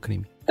Magnatas do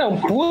Crime? Então,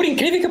 por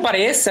incrível que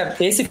pareça,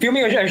 esse filme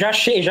eu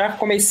já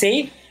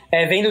comecei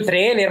vendo o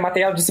trailer,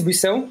 material de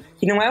distribuição,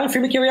 que não é um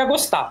filme que eu ia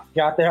gostar.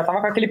 Já tava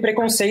com aquele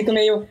preconceito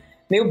meio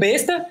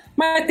besta,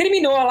 mas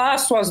terminou lá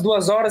as suas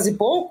 2 horas e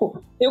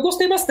pouco, eu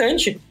gostei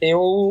bastante.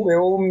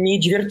 Eu me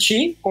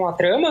diverti com a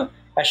trama,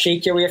 achei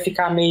que eu ia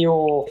ficar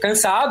meio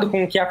cansado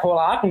com o que ia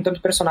rolar, com tanto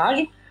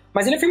personagem,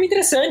 mas ele é um filme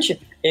interessante.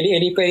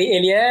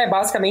 Ele é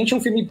basicamente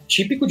um filme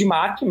típico de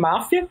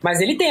máfia,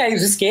 mas ele tem aí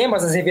os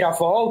esquemas, as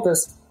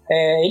reviravoltas.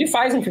 Ele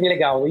faz um filme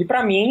legal. E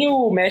pra mim,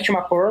 o Matthew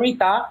McConaughey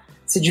tá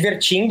se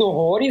divertindo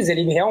horrores.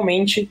 Ele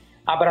realmente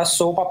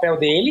abraçou o papel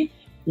dele.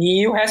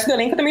 E o resto do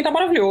elenco também tá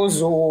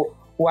maravilhoso.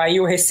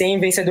 O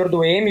recém-vencedor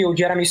do Emmy, o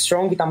Jeremy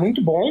Strong, tá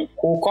muito bom.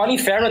 O Colin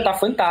Farrell tá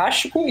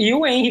fantástico. E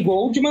o Henry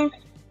Goldman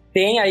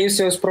tem aí os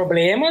seus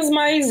problemas,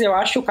 mas eu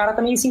acho que o cara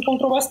também se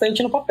encontrou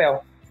bastante no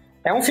papel.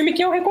 É um filme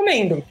que eu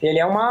recomendo. Ele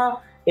é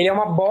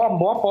uma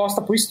boa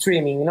aposta pro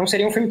streaming. Não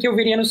seria um filme que eu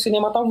veria no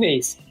cinema,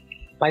 talvez.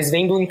 Mas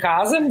vendo em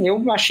casa,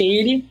 eu achei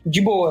ele de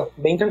boa,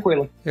 bem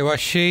tranquilo. Eu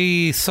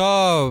achei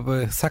só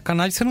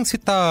sacanagem você não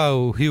citar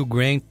o Hugh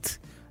Grant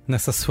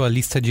nessa sua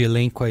lista de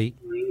elenco aí.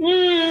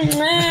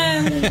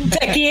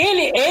 É que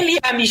ele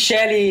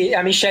e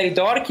a Michelle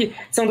Dork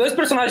são 2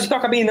 personagens que eu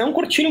acabei não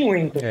curtindo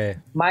muito.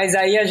 Mas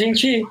aí a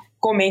gente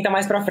comenta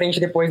mais pra frente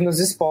depois nos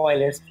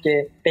spoilers,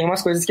 porque tem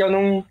umas coisas que eu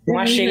não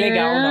achei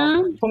legal,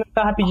 não. Vou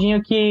comentar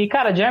rapidinho que,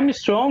 cara, Jeremy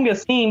Strong,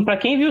 assim, pra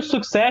quem viu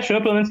Succession,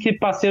 eu pelo menos que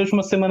passei as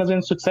últimas semanas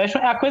vendo Succession,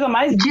 é a coisa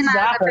mais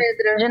bizarra. De nada,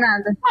 Pedro, de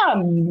nada. Ah,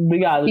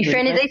 obrigado.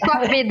 Infernizei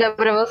sua vida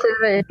pra você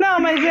ver. Não,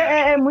 mas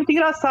é muito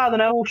engraçado,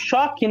 né? O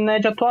choque, né,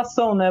 de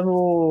atuação, né?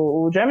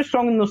 O Jeremy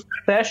Strong no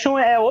Succession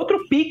é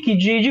outro pique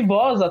de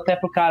voz até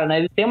pro cara, né?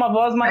 Ele tem uma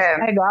voz mais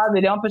carregada,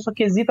 ele é uma pessoa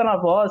que hesita na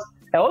voz,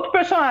 é outro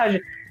personagem.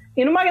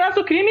 E no Magnatos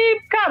do Crime,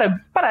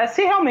 cara,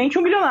 parece realmente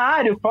um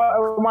bilionário,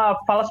 uma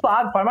fala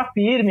suave, forma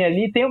firme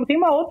ali, tem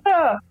uma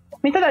outra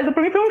mentalidade. Então,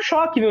 pra mim foi um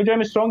choque ver o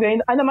Jeremy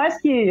Strong ainda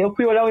mais que eu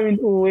fui olhar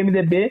o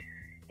MDB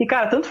e,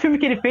 cara, tanto filme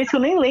que ele fez que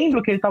eu nem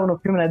lembro que ele tava no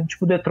filme, né?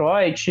 Tipo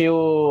Detroit,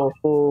 o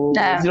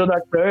Zero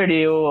Dark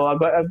Thirty,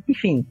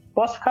 enfim,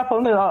 posso ficar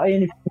falando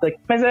ele daqui,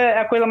 mas é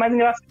a coisa mais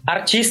engraçada.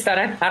 Artista,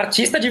 né?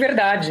 Artista de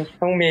verdade.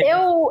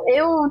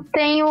 Eu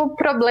tenho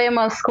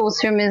problemas com os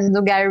filmes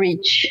do Guy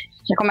Ritchie.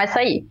 Já começa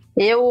aí.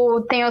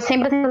 Eu tenho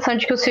sempre a sensação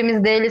de que os filmes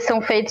dele são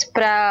feitos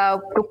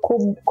pro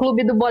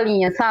clube do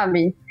Bolinha,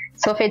 sabe?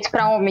 São feitos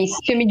pra homens.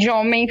 Filme de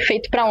homem,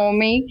 feito pra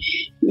homem.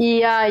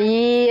 E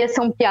aí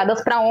são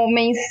piadas pra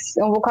homens,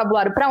 é um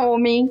vocabulário pra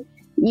homem.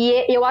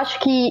 E eu acho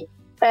que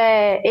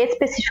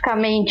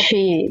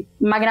especificamente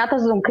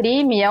Magnatas do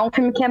Crime é um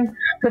filme que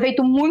foi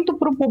feito muito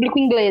pro público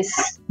inglês.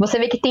 Você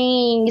vê que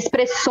tem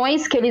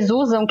expressões que eles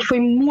usam que foi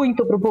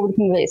muito pro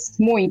público inglês,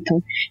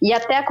 muito. E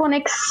até a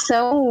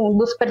conexão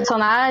dos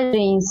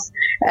personagens,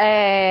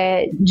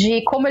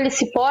 de como eles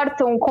se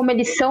portam, como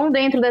eles são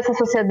dentro dessa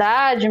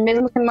sociedade,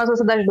 mesmo sendo uma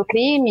sociedade do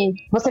crime,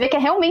 você vê que é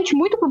realmente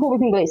muito pro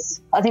público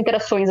inglês, as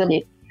interações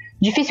ali.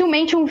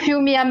 Dificilmente um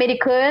filme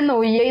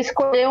americano ia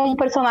escolher um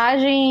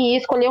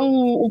personagem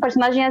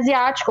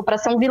asiático para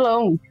ser um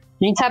vilão.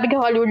 A gente sabe que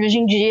Hollywood hoje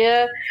em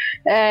dia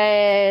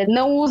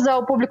não usa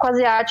o público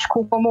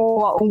asiático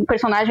como um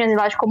personagem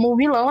asiático como um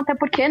vilão, até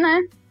porque, né?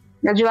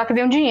 É de lá que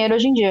vem o dinheiro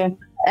hoje em dia.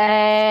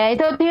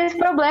 Então eu tenho esse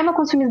problema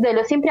com os filmes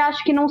dele. Eu sempre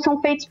acho que não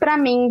são feitos pra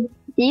mim.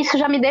 E isso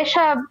já me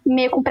deixa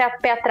meio com o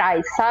pé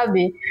atrás,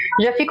 sabe?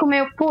 Já fico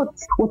meio,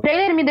 putz, o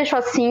trailer me deixou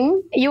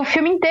assim e o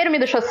filme inteiro me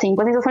deixou assim,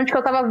 com a sensação de que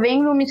eu tava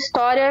vendo uma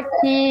história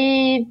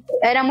que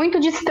era muito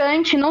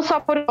distante, não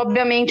só por,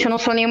 obviamente, eu não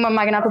sou nenhuma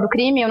magnata do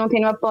crime, eu não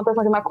tenho nenhuma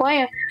plantação de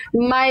maconha,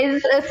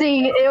 mas,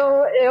 assim,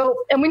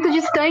 é muito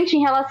distante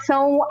em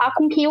relação a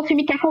com quem o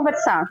filme quer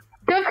conversar.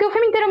 Então eu fiquei o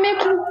filme inteiro meio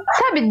que,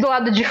 sabe, do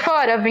lado de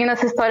fora, vendo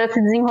essa história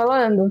se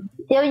desenrolando.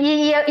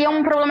 E é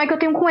um problema que eu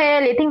tenho com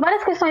ele. Tem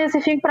várias questões desse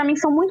filme que pra mim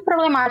são muito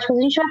problemáticas.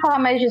 A gente vai falar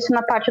mais disso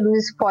na parte dos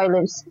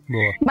spoilers.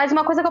 Boa. Mas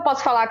uma coisa que eu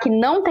posso falar que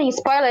não tem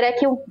spoiler é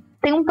que eu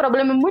tenho um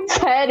problema muito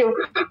sério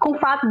com o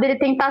fato dele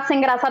tentar ser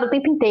engraçado o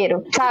tempo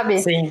inteiro, sabe?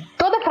 Sim.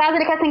 Toda frase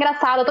ele quer ser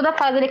engraçado, toda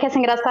frase ele quer ser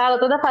engraçado,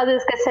 toda frase ele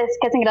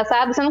quer ser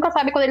engraçado. Você nunca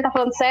sabe quando ele tá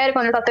falando sério,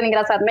 quando ele tá sendo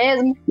engraçado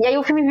mesmo. E aí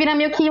o filme vira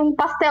meio que um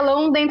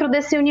pastelão dentro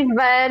desse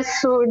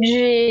universo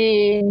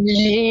de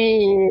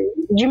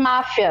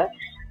máfia.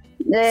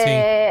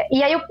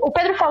 E aí o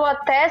Pedro falou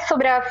até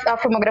sobre a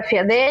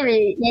filmografia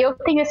dele, e eu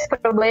tenho esse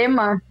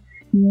problema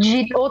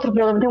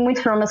tenho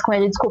muitos problemas com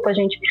ele, desculpa,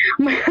 gente.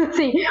 Mas,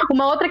 assim,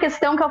 uma outra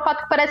questão que é o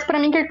fato que parece pra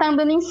mim que ele tá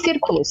andando em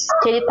círculos.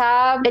 Que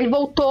ele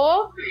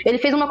voltou, ele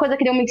fez uma coisa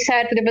que deu muito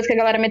certo depois que a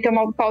galera meteu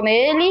mal do pau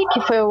nele,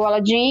 que foi o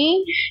Aladdin,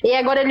 e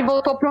agora ele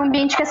voltou pra um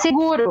ambiente que é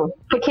seguro.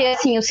 Porque,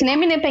 assim, o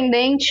cinema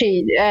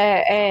independente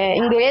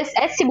inglês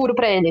é seguro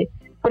pra ele.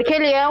 Porque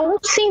ele é um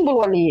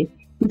símbolo ali.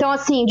 Então,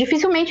 assim,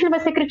 dificilmente ele vai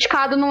ser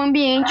criticado num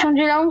ambiente onde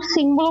ele é um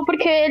símbolo,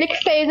 porque ele que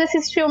fez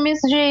esses filmes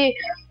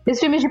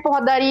de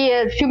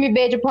porradaria, filme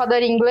B de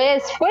porradaria em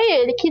inglês, foi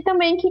ele que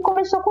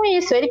começou com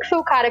isso. Ele que foi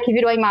o cara que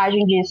virou a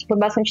imagem disso por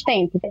bastante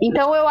tempo.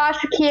 Então eu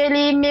acho que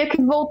ele meio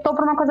que voltou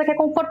pra uma coisa que é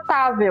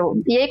confortável.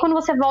 E aí quando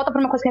você volta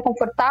pra uma coisa que é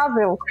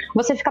confortável,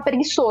 você fica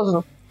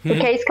preguiçoso.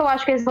 Porque é isso que eu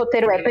acho que esse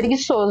roteiro é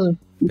preguiçoso.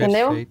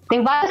 Entendeu? Perfeito.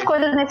 Tem várias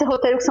coisas nesse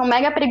roteiro que são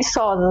mega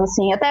preguiçosas,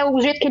 assim. Até o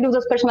jeito que ele usa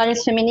as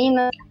personagens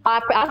femininas. A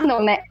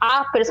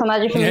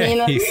personagem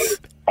feminina.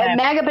 É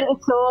mega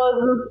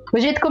preguiçoso. O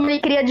jeito como ele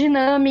cria a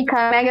dinâmica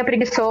é mega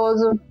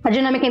preguiçoso. A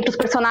dinâmica entre os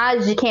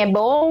personagens, de quem é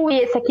bom e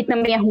esse aqui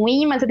também é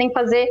ruim, mas você tem que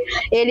fazer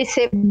ele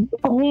ser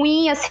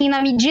ruim, assim,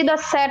 na medida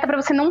certa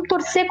pra você não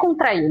torcer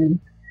contra ele.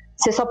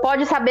 Você só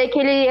pode saber que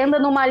ele anda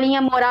numa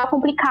linha moral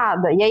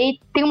complicada. E aí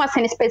tem uma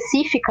cena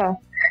específica,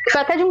 que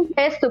foi até de um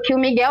texto que o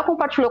Miguel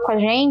compartilhou com a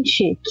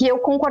gente, que eu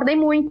concordei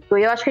muito.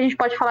 E eu acho que a gente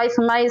pode falar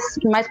isso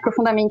mais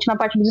profundamente na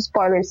parte dos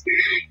spoilers.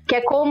 Que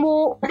é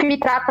como o filme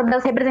trata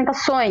das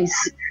representações.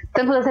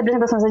 Tanto das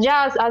representações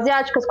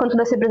asiáticas, quanto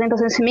das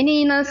representações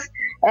femininas.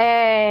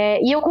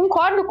 E eu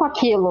concordo com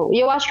aquilo. E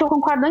eu acho que eu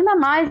concordo ainda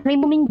mais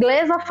vendo uma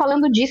inglesa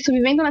falando disso,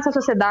 vivendo nessa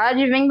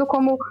sociedade, vendo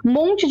como um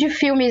monte de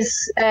filmes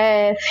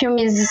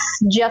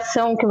de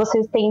ação que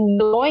vocês têm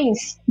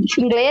vilões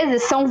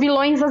ingleses são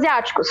vilões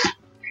asiáticos.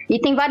 E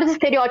tem vários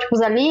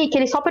estereótipos ali que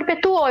ele só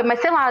perpetuou, mas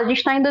sei lá, a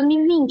gente tá em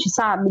 2020,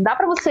 sabe? Dá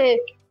pra você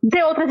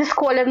ter outras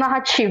escolhas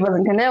narrativas,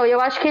 entendeu? E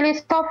eu acho que ele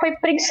só foi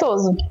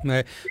preguiçoso.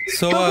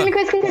 Foi um filme que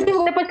eu esqueci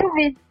depois que eu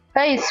vi.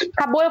 É isso.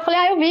 Acabou, eu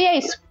falei, eu vi, é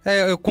isso.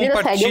 Eu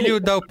compartilho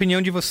da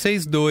opinião de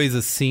vocês dois,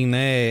 assim,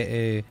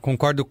 né?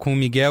 Concordo com o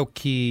Miguel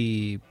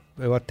que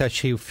eu até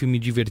achei o filme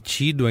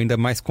divertido, ainda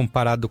mais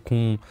comparado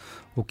com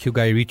o que o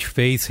Guy Ritchie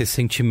fez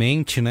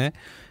recentemente, né?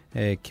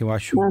 Que eu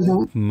acho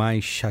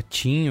mais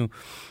chatinho.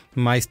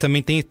 Mas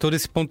também tem todo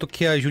esse ponto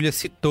que a Júlia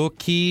citou,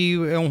 que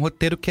é um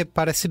roteiro que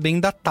parece bem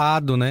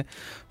datado, né?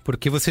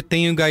 Porque você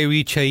tem o Guy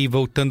Ritchie aí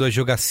voltando a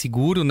jogar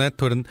seguro, né?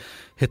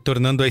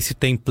 Retornando a esse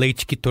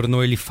template que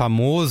tornou ele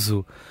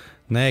famoso,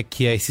 né?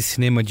 Que é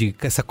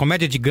essa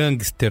comédia de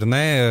gangster,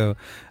 né?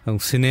 Um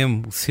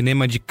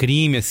cinema de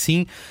crime,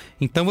 assim.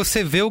 Então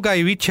você vê o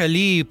Guy Ritchie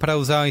ali, para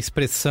usar uma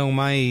expressão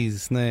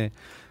mais, né?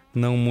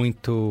 Não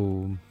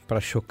muito para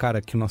chocar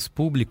aqui o nosso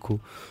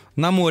público,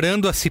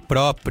 namorando a si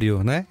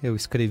próprio, né? Eu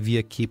escrevi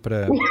aqui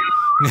para...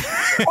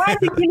 Quase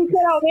que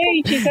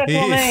literalmente, em certo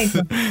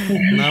momento.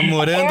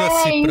 Namorando a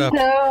si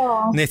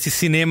próprio. Nesse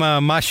cinema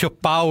macho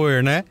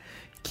power, né?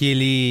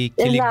 Que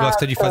ele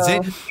gosta de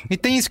fazer. E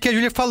tem isso que a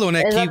Júlia falou,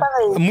 né?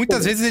 Exatamente. Que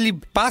muitas vezes ele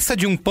passa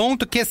de um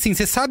ponto que, assim,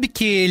 você sabe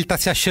que ele tá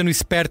se achando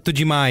esperto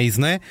demais,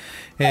 né?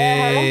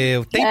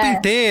 O tempo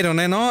inteiro,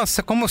 né?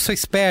 Nossa, como eu sou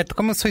esperto,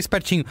 como eu sou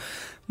espertinho.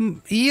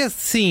 E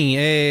assim,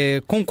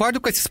 concordo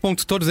com esses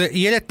pontos todos.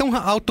 E ele é tão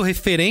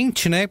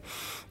autorreferente, né?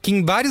 Que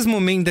em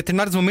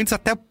determinados momentos,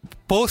 até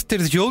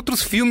pôsteres de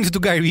outros filmes do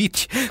Guy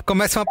Ritchie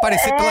começam a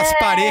aparecer pelas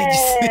paredes.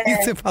 E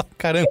você fala,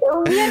 caramba.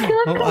 Eu vi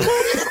aquilo,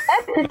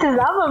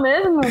 precisava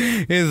mesmo?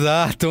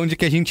 Exato, onde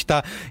que a gente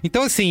tá.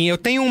 Então, assim, eu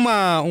tenho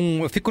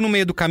eu fico no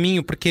meio do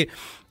caminho, porque...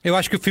 Eu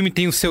acho que o filme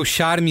tem o seu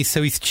charme e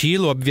seu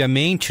estilo,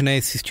 obviamente, né?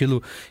 Esse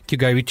estilo que o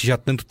Guy Ritchie já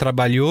tanto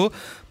trabalhou.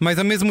 Mas,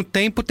 ao mesmo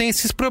tempo, tem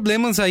esses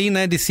problemas aí,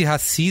 né? Desse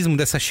racismo,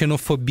 dessa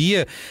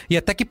xenofobia. E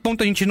até que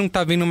ponto a gente não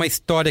tá vendo uma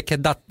história que é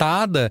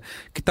datada,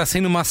 que tá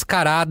sendo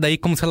mascarada aí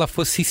como se ela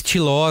fosse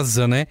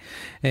estilosa, né?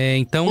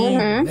 Então,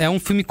 é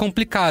um filme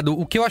complicado.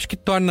 O que eu acho que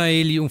torna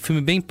ele um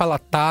filme bem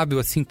palatável,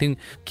 assim,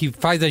 que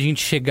faz a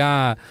gente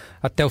chegar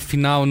até o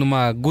final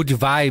numa good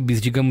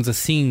vibes, digamos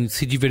assim,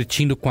 se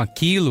divertindo com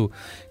aquilo,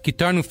 que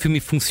torna o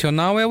filme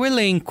funcional é o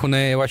elenco,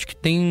 né? Eu acho que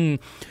tem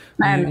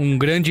um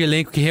grande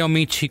elenco que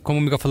realmente, como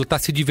o Miguel falou, tá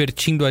se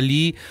divertindo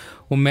ali.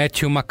 O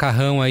Matthew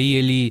Macarrão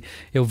aí,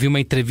 eu vi uma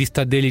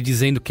entrevista dele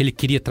dizendo que ele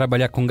queria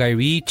trabalhar com Guy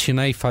Ritchie,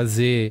 né? E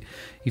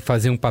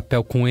fazer um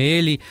papel com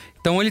ele.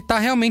 Então ele tá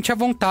realmente à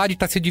vontade,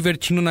 tá se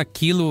divertindo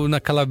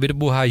naquela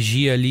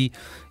verborragia ali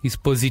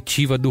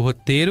expositiva do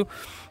roteiro.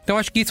 Então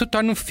acho que isso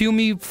torna um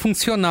filme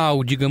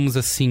funcional, digamos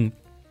assim.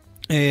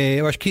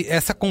 Eu acho que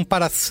essa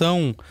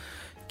comparação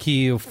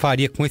que eu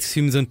faria com esses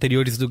filmes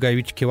anteriores do Guy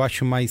Ritchie, que eu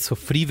acho mais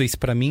sofríveis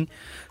pra mim,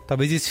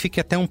 talvez isso fique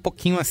até um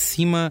pouquinho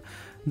acima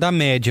da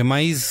média,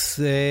 mas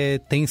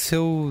tem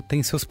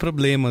seus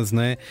problemas,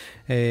 né?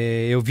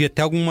 Eu vi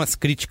até algumas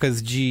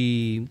críticas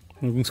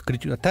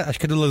até, acho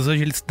que é do Los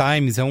Angeles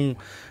Times,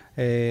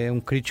 um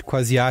crítico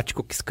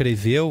asiático que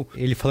escreveu,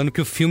 ele falando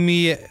que o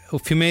filme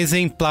é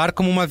exemplar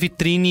como uma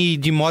vitrine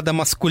de moda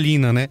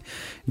masculina, né?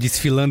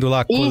 Desfilando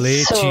lá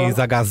coletes,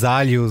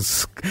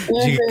 agasalhos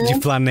de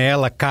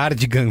flanela,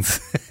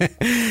 cardigans.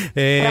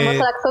 Pra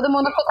mostrar que todo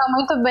mundo fica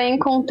muito bem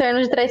com um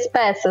terno de 3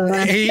 peças,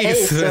 né?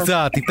 Isso,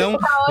 exato. Então,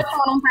 fica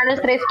ótimo num terno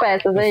de 3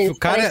 peças, é isso.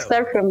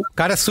 O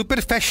cara é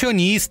super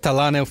fashionista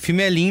lá, né? O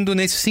filme é lindo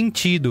nesse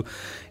sentido.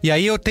 E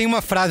aí eu tenho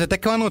uma frase, até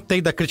que eu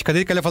anotei da crítica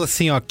dele, que ele fala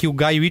assim, ó, que o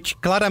Guy Ritchie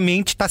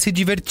claramente tá se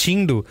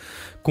divertindo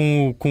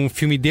com o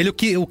filme dele,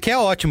 o que é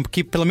ótimo,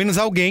 porque pelo menos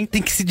alguém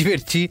tem que se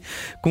divertir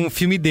com o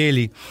filme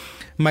dele.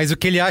 Mas o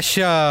que ele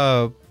acha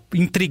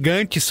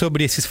intrigante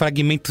sobre esses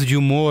fragmentos de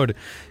humor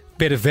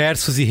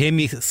perversos e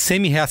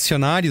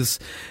semi-reacionários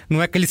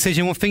não é que eles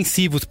sejam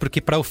ofensivos, porque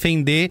para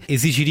ofender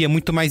exigiria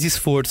muito mais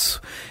esforço.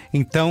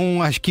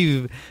 Então, acho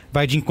que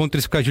vai de encontro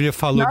isso que a Júlia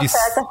falou. Nossa,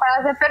 essa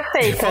frase é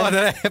perfeita.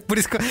 Foda, né? Por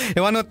isso que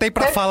eu anotei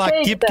para falar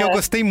aqui, porque eu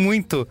gostei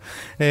muito.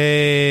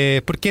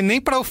 Porque nem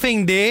para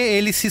ofender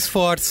ele se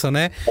esforça,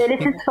 né? Ele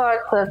se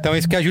esforça. Então, é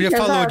isso que a Júlia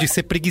falou, de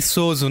ser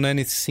preguiçoso, né?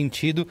 Nesse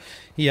sentido.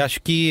 E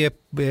acho que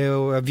é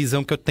a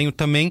visão que eu tenho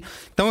também.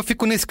 Então, eu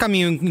fico nesse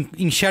caminho.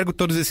 Enxergo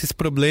todos esses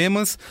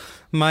problemas,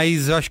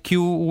 mas eu acho que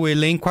o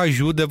elenco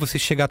ajuda você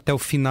chegar até o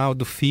final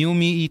do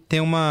filme e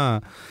ter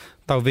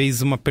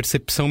talvez uma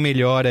percepção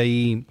melhor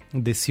aí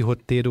desse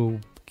roteiro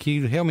que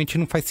realmente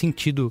não faz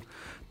sentido,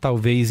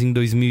 talvez em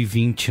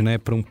 2020, né,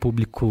 para um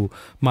público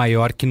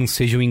maior que não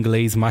seja o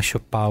inglês macho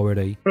power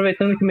aí.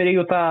 Aproveitando que o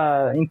Merigo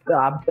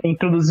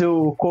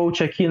introduziu o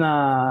coach aqui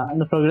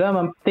no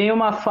programa, tem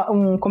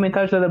um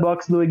comentário de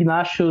Letterboxd do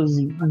Ignatius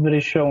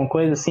Vrechon, uma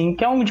coisa assim,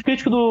 que é um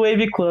crítico do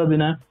AV Club,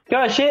 né? Que eu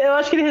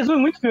acho que ele resume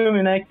muito o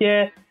filme, né? Que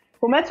é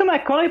o Matthew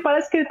McConaughey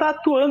parece que ele tá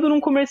atuando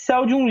num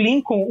comercial de um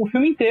Lincoln o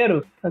filme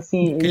inteiro,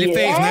 assim. Ele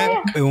fez,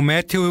 né? O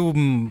Matthew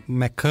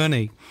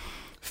McConaughey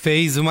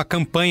fez uma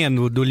campanha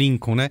do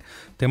Lincoln, né?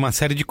 Tem uma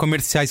série de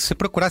comerciais. Se você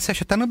procurar, você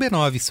acha até no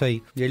B9 isso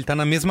aí. E ele tá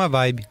na mesma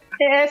vibe.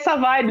 É essa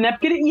vibe, né?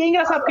 E é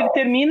engraçado, porque ele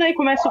termina e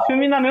começa o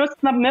filme na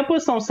mesma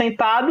posição,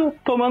 sentado,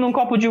 tomando um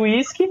copo de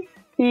uísque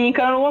e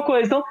encarando alguma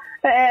coisa. Então,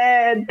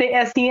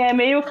 É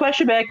meio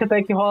flashback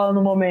até que rola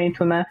no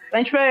momento, né? A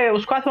gente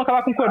os 4 vão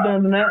acabar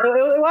concordando, né?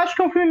 Eu acho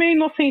que é um filme meio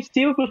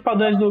inofensivo pros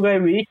padrões do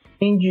Guy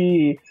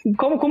Ritchie,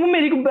 como o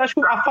Merigo, acho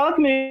que a fala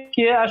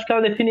que acho que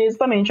ela define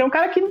exatamente, é um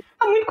cara que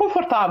tá muito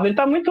confortável, ele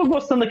tá muito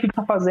gostando daquilo que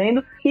tá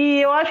fazendo,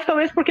 e eu acho que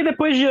talvez porque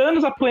depois de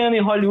anos apanhando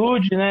em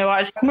Hollywood, né? Eu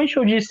acho que, como a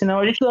gente disse, né?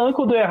 A gente da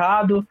Uncle deu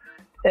errado,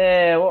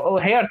 o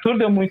Rei Arthur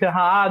deu muito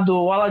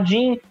errado, o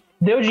Aladdin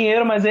deu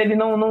dinheiro, mas ele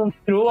não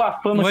tirou a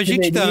fama que deveria.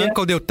 O agente da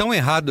Uncle deu tão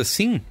errado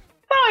assim?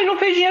 Não, ele não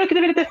fez dinheiro que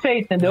deveria ter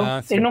feito, entendeu?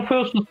 Ele não foi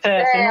o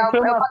sucesso, ele não foi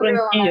uma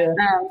franquia.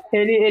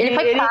 Ele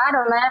foi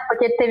caro, né?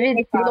 Porque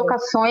teve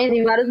locações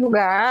em vários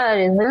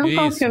lugares. Ele não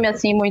foi um filme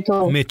assim muito...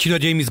 Metido a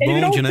James Bond, né?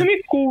 Ele virou um né?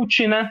 filme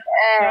cult, né?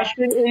 Eu acho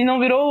que ele não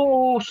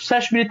virou o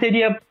sucesso de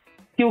bilheteria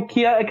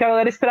que a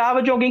galera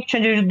esperava de alguém que tinha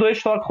dirigido 2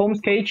 Sherlock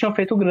Holmes que aí tinham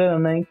feito grana,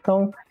 né?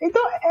 Então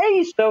é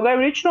isso. O Guy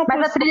Ritchie não...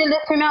 Mas a trilha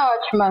desse filme é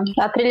ótima.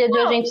 A trilha de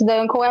Agentes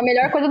da Uncle é a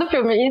melhor coisa do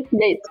filme. Ele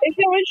é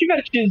realmente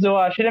divertido, eu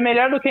acho. Ele é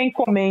melhor do que a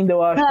Encomenda,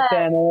 eu acho,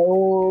 até, né?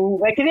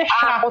 É que ele é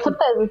chato. Com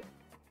certeza.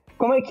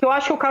 Que eu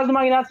acho que é o caso do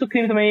Magnatos do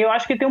Crime também. Eu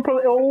acho que ele tem um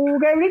problema... O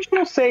Guy Ritchie,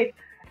 não sei.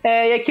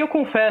 E aqui eu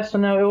confesso,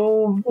 né?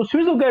 Os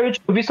filmes do Guy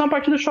Ritchie eu vi só a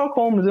partir do Sherlock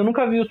Holmes. Eu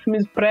nunca vi os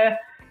filmes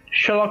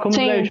Sherlock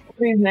Holmes, tipo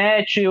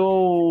Net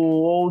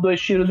ou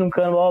 2 Tiros e um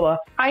Cano, blá blá.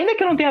 Ainda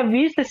que eu não tenha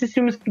visto esses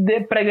filmes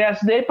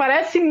pregressos dele,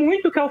 parece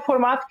muito que é o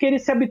formato que ele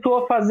se habituou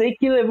a fazer e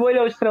que levou ele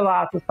ao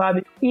estrelato,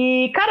 sabe?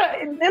 E,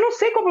 cara, eu não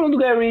sei qual é o problema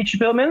do Guy Ritchie,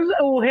 pelo menos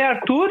o Rei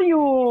Arthur e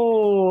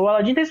o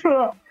Aladdin tem esse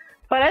problema.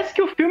 Parece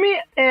que o filme,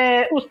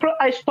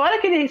 a história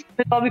que ele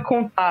resolve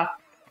contar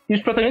e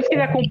os protagonistas que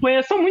ele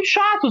acompanha são muito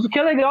chatos. O que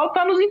é legal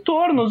tá nos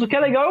entornos, o que é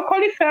legal é o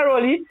Colin Farrell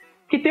ali,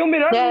 que tem o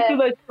melhor núcleo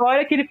da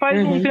história, que ele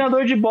faz um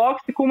treinador de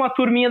boxe com uma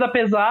turminha da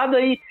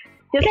pesada e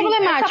assim,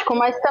 problemático,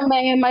 mas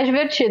também é mais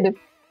divertido.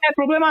 É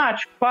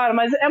problemático, claro,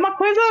 mas é uma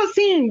coisa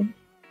assim...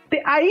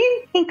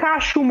 Aí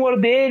encaixa o humor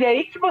dele,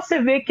 aí que você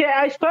vê que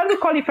a história do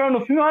Colin Farrell no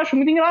filme eu acho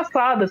muito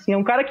engraçada, assim, é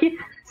um cara que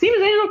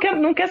simplesmente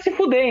não quer se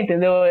fuder,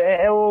 entendeu?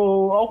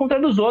 Ao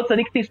contrário dos outros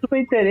ali que tem super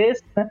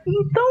interesse, né?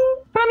 Então,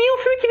 pra mim é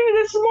um filme que vive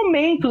desses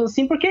momentos,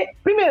 assim, porque,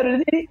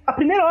 primeiro, a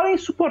primeira hora é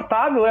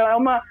insuportável,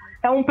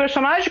 é um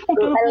personagem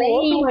contando com o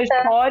outro uma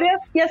história,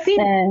 e assim,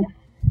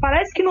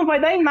 parece que não vai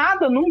dar em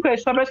nada nunca, a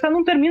história parece que ela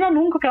não termina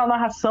nunca, aquela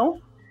narração.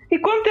 E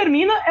quando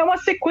termina, é uma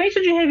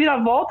sequência de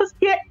reviravoltas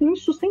que é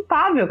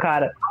insustentável,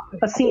 cara.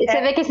 Assim,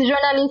 você vê que esse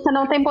jornalista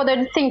não tem poder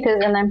de síntese,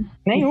 né?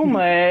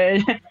 Nenhuma. É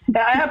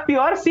a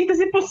pior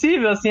síntese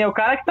possível, assim. É o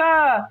cara que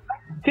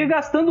fica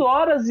gastando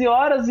horas e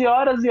horas e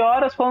horas e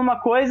horas falando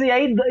uma coisa e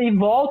aí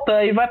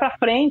volta e vai pra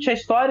frente a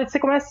história, você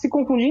começa a se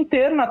confundir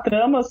inteiro na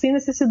trama, sem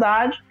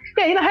necessidade.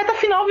 E aí na reta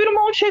final vira um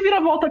monte de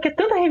reviravolta, que é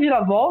tanta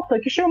reviravolta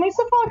que chega um momento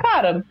que você fala,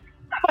 cara,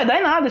 não vai dar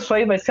em nada isso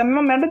aí, vai ser a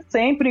mesma merda de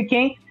sempre.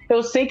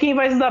 Eu sei quem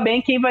vai se dar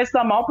bem, quem vai se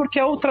dar mal, porque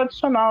é o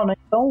tradicional, né?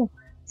 Então,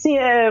 sim,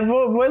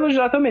 vou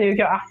elogiar também,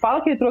 que a fala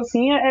que ele trouxe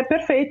assim, é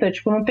perfeita.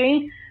 Tipo, não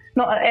tem...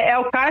 é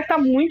o cara que tá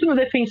muito no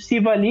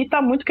defensivo ali,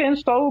 tá muito querendo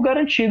só o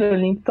garantido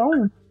ali. Então,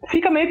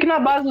 fica meio que na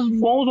base dos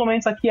bons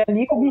momentos aqui e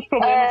ali, com alguns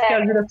problemas que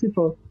a Júlia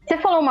citou. Você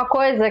falou uma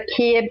coisa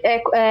que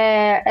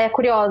é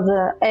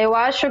curiosa. Eu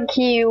acho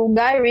que o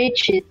Guy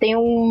Ritchie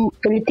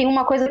ele tem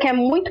uma coisa que é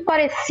muito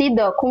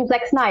parecida com o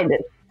Zack Snyder.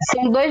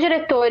 São 2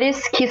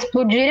 diretores que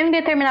explodiram em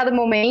determinado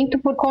momento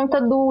por conta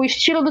do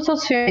estilo dos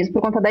seus filmes,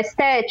 por conta da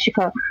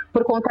estética,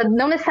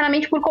 não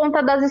necessariamente por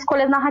conta das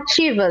escolhas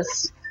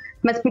narrativas,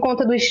 mas por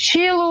conta do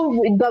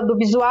estilo, do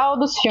visual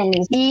dos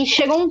filmes. E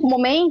chegou um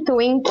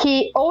momento em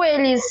que ou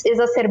eles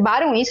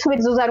exacerbaram isso,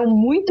 eles usaram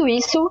muito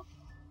isso,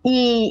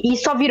 e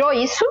só virou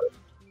isso.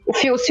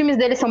 Os filmes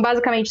deles são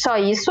basicamente só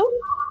isso.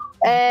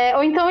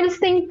 Ou então eles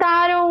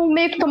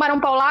meio que tomaram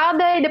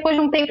paulada e depois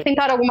de um tempo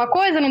tentaram alguma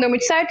coisa, não deu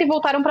muito certo e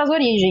voltaram para as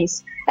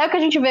origens. É o que a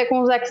gente vê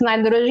com o Zack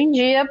Snyder hoje em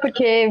dia,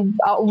 porque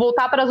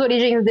voltar para as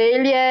origens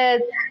dele é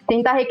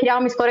tentar recriar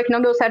uma história que não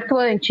deu certo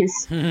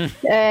antes.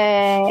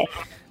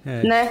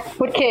 Né?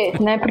 Por quê?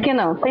 Né? Por que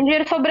não? Tem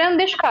dinheiro sobrando,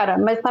 deixa o cara,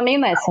 mas tá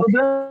meio nessa.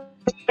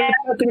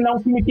 Terminar um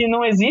filme que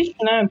não existe,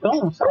 né?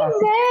 Então, sei lá. Pois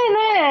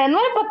né? Não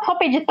é só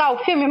pra editar o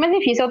filme, mas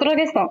enfim, isso é outra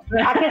questão.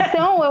 A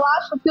questão, eu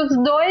acho que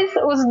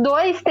os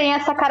dois têm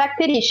essa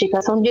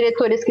característica. São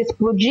diretores que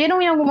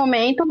explodiram em algum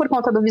momento por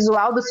conta do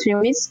visual dos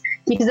filmes,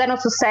 que fizeram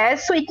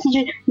sucesso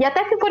e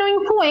até que foram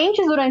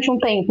influentes durante um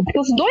tempo, porque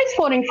os dois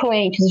foram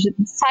influentes.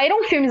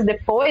 Saíram filmes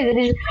depois,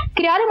 eles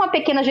criaram uma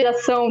pequena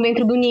geração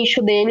dentro do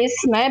nicho deles,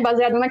 né?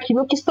 Baseado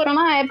naquilo que estourou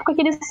na época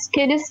que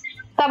eles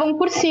estavam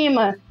por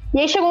cima. E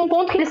aí chegou um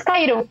ponto que eles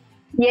caíram.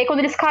 E aí quando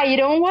eles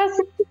caíram,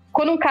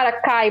 quando um cara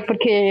cai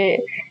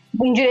porque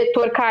um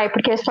diretor cai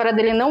porque a história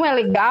dele não é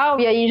legal,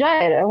 e aí já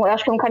era. Eu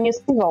acho que é um caminho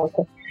sem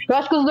volta. Eu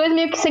acho que os dois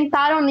meio que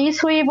sentaram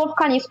nisso e vão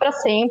ficar nisso pra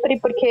sempre,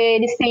 porque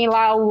eles têm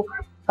lá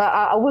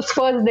os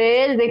fãs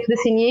deles dentro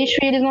desse nicho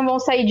e eles não vão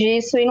sair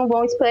disso e não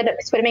vão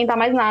experimentar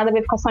mais nada,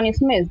 vai ficar só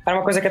nisso mesmo. Era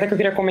uma coisa que até que eu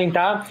queria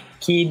comentar,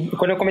 que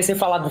quando eu comecei a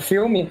falar do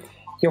filme,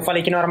 que eu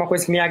falei que não era uma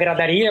coisa que me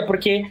agradaria,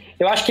 porque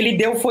eu acho que ele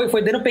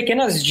foi dando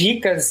pequenas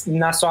dicas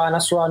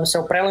no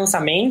seu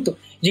pré-lançamento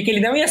de que ele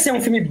não ia ser um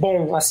filme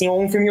bom, assim,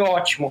 ou um filme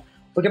ótimo.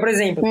 Porque, por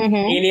exemplo,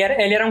 ele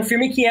era um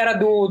filme que era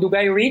do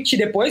Guy Ritchie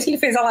depois que ele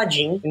fez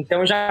Aladdin.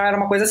 Então já era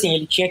uma coisa assim,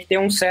 ele tinha que ter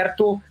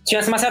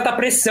tinha uma certa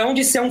pressão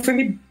de ser um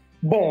filme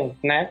bom,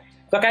 né?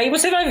 Só que aí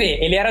você vai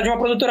ver, ele era de uma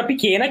produtora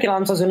pequena, que lá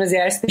nos Estados Unidos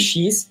é a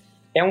STX.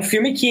 É um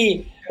filme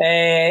que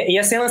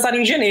ia ser lançado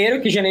em janeiro,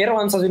 que janeiro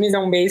lá nos Estados Unidos é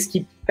um mês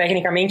que,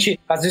 tecnicamente,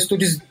 os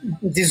estúdios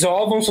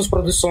desovam suas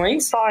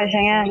produções.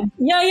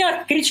 E aí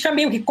a crítica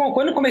meio que,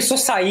 quando começou a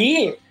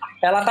sair,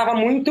 ela tava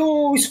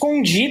muito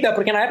escondida,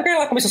 porque na época que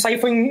ela começou a sair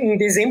foi em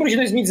dezembro de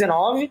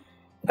 2019,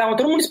 tava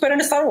todo mundo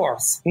esperando Star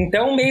Wars.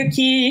 Então meio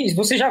que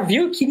você já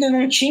viu que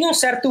não tinha um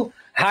certo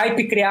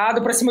hype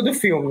criado pra cima do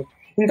filme.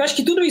 Então acho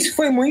que tudo isso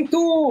foi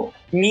muito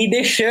me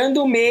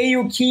deixando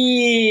meio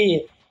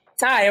que...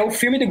 é o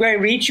filme do Guy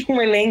Ritchie com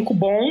um elenco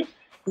bom,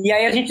 e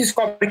aí a gente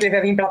descobre que ele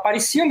vai vir pela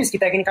Paris Filmes, que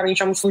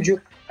tecnicamente é um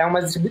estúdio, é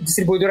uma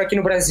distribuidora aqui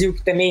no Brasil,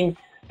 que também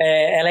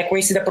ela é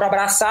conhecida por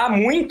abraçar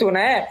muito,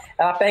 né?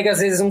 Ela pega às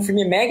vezes um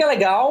filme mega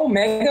legal,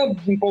 mega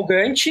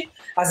empolgante,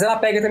 às vezes ela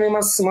pega também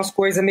umas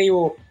coisas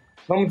meio,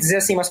 vamos dizer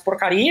assim, umas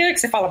porcaria, que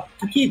você fala,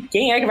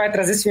 quem é que vai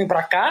trazer esse filme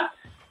pra cá?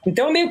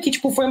 Então meio que,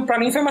 pra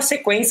mim foi uma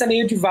sequência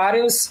meio de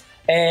vários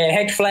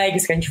red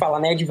flags, que a gente fala,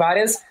 né? De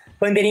várias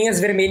bandeirinhas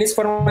vermelhas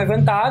foram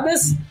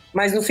levantadas,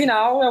 mas no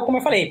final, como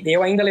eu falei,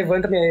 eu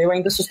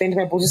ainda sustento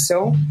minha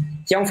posição,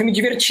 que é um filme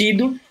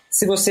divertido,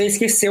 se você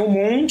esquecer um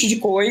monte de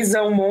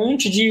coisa, um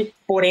monte de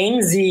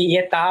poréns e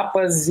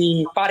etapas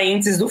e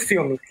parênteses do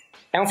filme.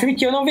 É um filme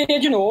que eu não veria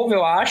de novo,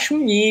 eu acho,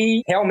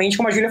 e realmente,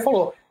 como a Júlia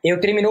falou, eu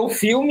terminou o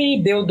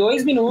filme, deu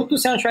 2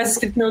 minutos, se eu não tivesse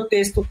escrito meu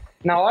texto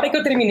na hora que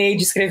eu terminei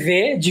de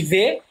escrever, de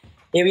ver,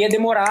 eu ia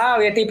demorar,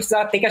 eu ia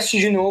precisar ter que assistir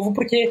de novo,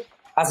 porque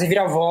as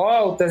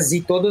reviravoltas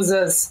e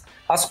todas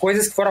as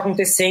coisas que foram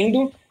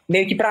acontecendo,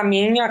 meio que pra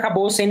mim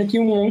acabou sendo que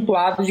um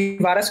amontoado de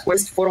várias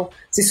coisas que foram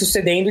se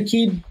sucedendo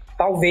que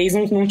talvez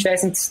não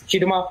tivessem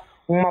tido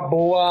uma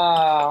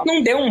boa...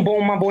 Não deu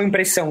uma boa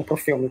impressão pro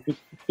filme,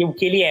 o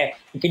que ele é,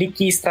 o que ele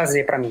quis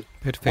trazer pra mim.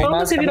 Perfeito.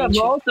 Falando de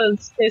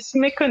reviravoltas, esse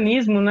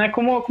mecanismo, né,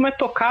 como é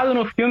tocado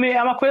no filme,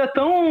 é uma coisa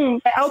tão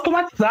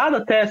automatizada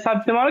até,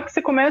 sabe? Tem uma hora que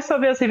você começa a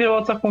ver as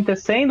reviravoltas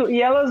acontecendo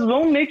e elas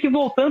vão meio que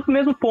voltando pro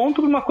mesmo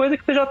ponto, pra uma coisa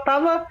que você já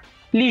tava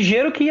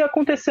ligeiro que ia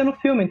acontecer no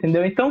filme,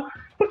 entendeu? Então,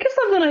 por que você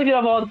tá dando a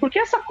reviravolta? Porque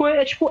essa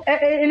coisa,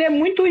 ele é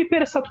muito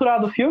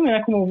hipersaturado o filme,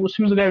 né? Como os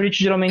filmes do Guy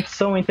Ritchie geralmente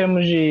são em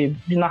termos de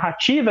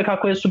narrativa, aquela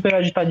coisa super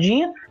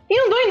agitadinha, e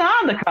não dói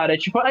nada, cara.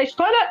 A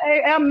história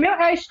é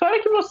a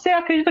história que você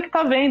acredita que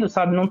tá vendo,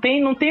 sabe? Não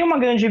tem uma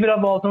grande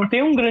reviravolta, não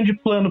tem um grande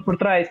plano por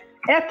trás.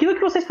 É aquilo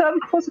que você esperava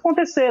que fosse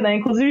acontecer, né?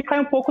 Inclusive cai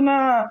um pouco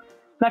na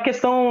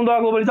questão da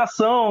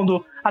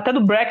globalização, até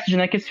do Brexit,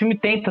 né? Que esse filme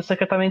tenta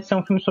secretamente ser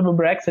um filme sobre o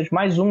Brexit,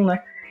 mais um, né?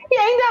 E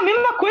ainda é a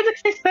mesma coisa que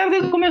você espera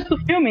desde o começo do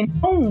filme.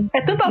 Então,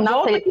 é tanta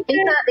volta...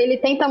 Ele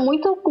tenta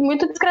muito,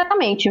 muito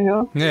discretamente,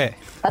 viu?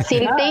 Assim,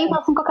 ele tenta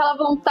assim, com aquela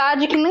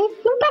vontade que nem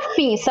tá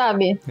afim,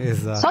 sabe?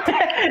 Exato. Só que...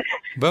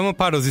 Vamos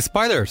para os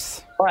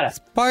spoilers? Bora.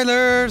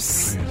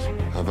 Spoilers!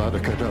 Avada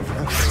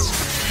Kedavra.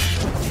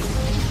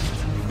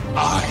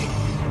 I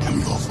am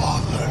your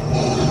father.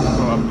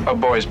 A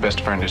boy's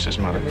best friend is his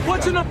mother.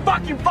 What's in the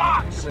fucking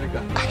box?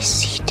 I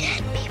see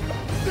dead people.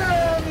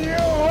 Damn you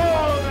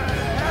all to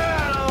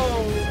hell!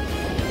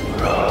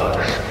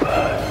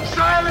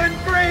 Silent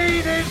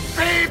breed is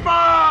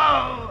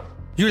people!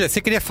 Júlia, você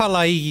queria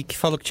falar aí, que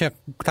falou que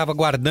tava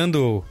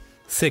guardando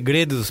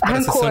segredos para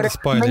a sessão de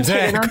spoilers.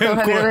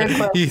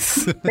 Mentira,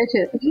 Isso.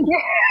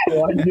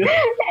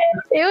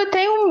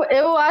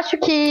 Eu acho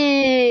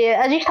que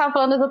a gente tava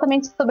falando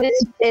exatamente sobre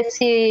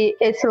esse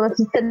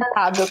lance de ser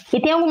datado.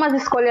 E tem algumas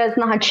escolhas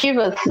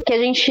narrativas que a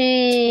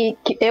gente...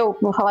 eu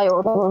vou falar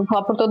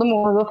por todo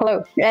mundo, vou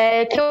falar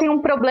que eu tenho um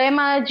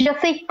problema de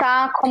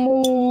aceitar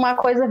como uma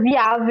coisa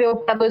viável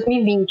pra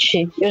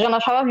 2020. Eu já não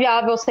achava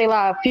viável, sei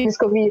lá, filmes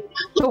que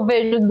eu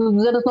vejo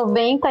dos anos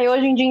 90 e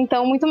hoje em dia,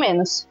 então, muito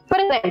menos. Por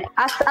exemplo,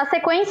 a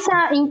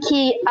sequência em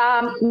que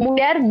a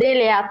mulher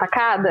dele é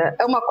atacada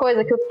é uma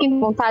coisa que eu fiquei com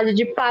vontade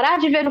de parar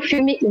de ver o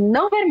filme e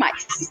não ver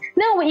mais.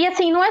 Não, e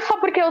assim, não é só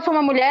porque eu sou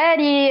uma mulher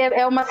e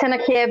é uma cena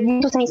que é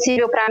muito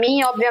sensível pra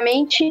mim,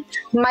 obviamente,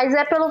 mas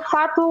é pelo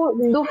fato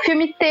do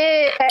filme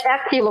ter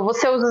aquilo,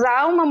 você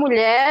usar uma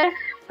mulher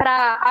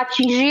pra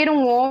atingir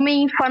um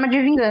homem em forma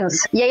de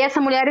vingança. E aí essa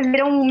mulher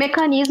vira um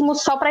mecanismo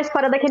só pra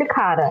história daquele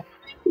cara.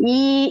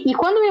 E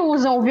quando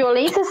usam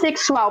violência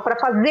sexual pra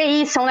fazer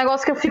isso, é um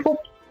negócio que eu fico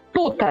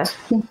puta,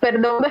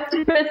 perdão da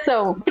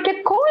expressão. Porque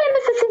qual é a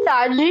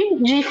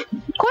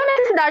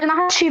necessidade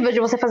narrativa de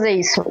você fazer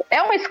isso?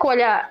 É uma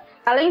escolha,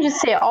 além de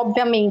ser,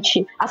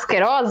 obviamente,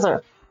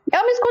 asquerosa, é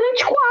uma escolha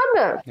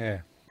antiquada.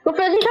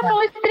 A gente já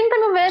falou isso 30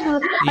 mil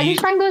vezes. A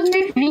gente tá em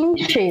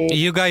 2020.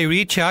 E o Guy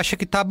Ritchie acha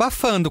que tá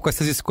abafando com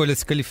essas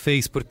escolhas que ele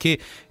fez, porque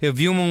eu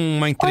vi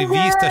uma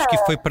entrevista, acho que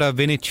foi pra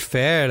Vanity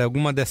Fair,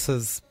 alguma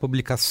dessas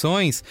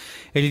publicações,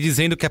 ele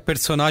dizendo que a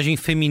personagem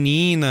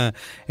feminina,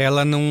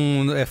 ela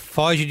não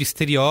foge de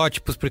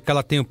estereótipos porque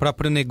ela tem o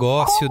próprio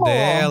negócio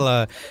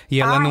dela,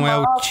 e ela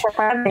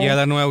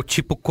não é o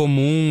tipo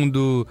comum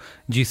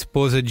de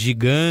esposa de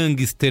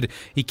gangster,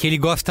 e que ele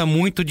gosta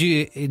muito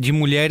de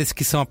mulheres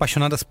que são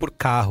apaixonadas por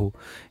carro.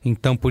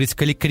 Então, por isso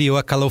que ele criou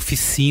aquela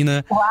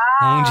oficina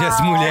onde as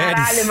mulheres...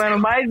 Caralho, mano,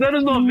 mais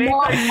anos 90.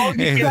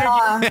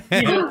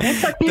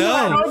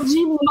 Então,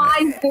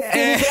 demais.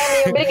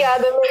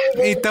 Obrigada,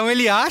 amigo. Então,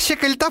 ele acha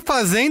que ele tá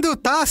fazendo,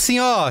 tá assim,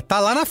 ó, tá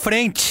lá na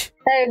frente.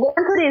 É,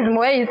 Gran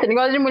Turismo, é isso. Ele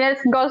gosta de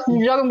mulheres que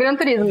jogam Gran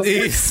Turismo.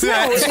 Isso,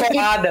 Ela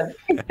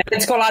é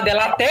descolada,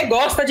 ela até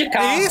gosta de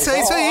carro. Isso,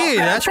 é isso aí.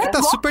 Eu acho que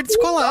tá super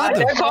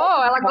descolado.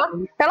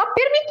 Ela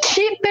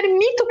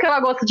permito que ela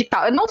goste de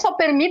carro. Eu não só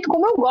permito,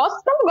 como eu gosto,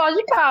 então eu gosto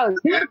de carro.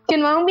 Porque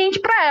não é um ambiente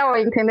pra ela,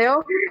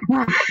 entendeu?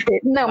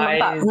 Não, mas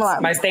tá, vamos lá.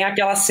 Mas tem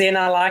aquela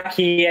cena lá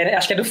que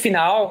acho que é do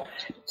final,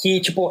 que,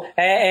 tipo,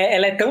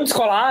 ela é tão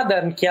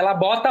descolada que ela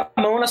bota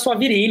a mão na sua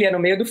virilha no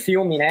meio do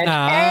filme, né?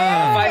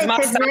 Faz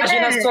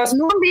massagem nas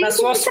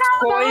suas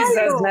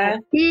coisas, né?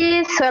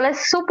 Isso, ela é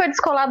super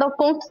descolada ao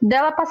ponto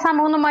dela passar a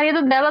mão no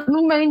marido dela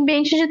no meu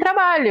ambiente de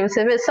trabalho.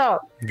 Você vê só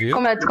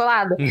como é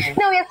descolada?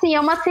 Não, e assim, é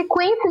uma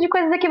sequência de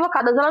coisas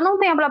equivocadas. Ela não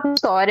tem a própria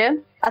história.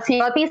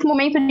 Assim, ela tem esse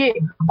momento de,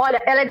 olha,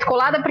 ela é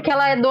descolada porque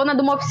ela é dona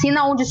de uma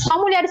oficina onde só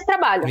mulheres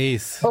trabalham.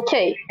 Isso.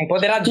 Ok.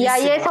 Empoderadíssima. E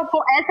aí essa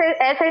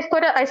é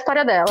a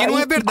história dela. Que não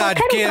é verdade,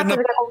 porque a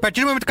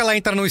partir do momento que ela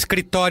entra no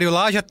escritório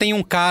lá, já tem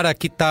um cara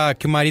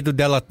que o marido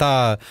dela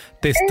tá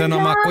testando a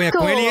maconha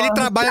com ele, e ele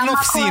trabalha na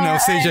oficina, ou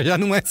seja, já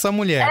não é só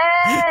mulher.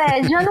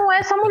 Já não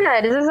é só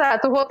mulheres,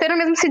 exato. O roteiro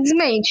mesmo se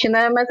desmente,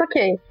 né? Mas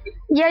ok.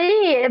 E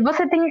aí,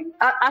 você tem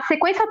a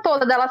sequência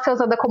toda dela ser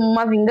usada como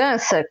uma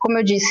vingança, como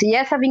eu disse, e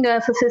essa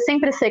vingança ser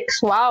sempre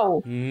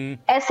sexual,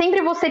 é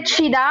sempre você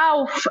tirar,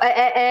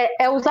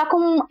 usar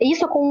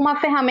isso como uma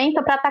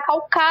ferramenta pra atacar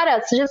o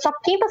cara. Seja, só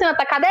quem tá sendo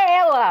atacada é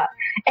ela.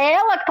 É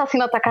ela que tá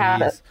sendo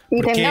atacada. Isso.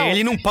 Entendeu? Porque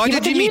ele não pode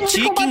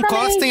admitir que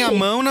encostem a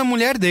mão na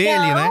mulher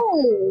dele, né?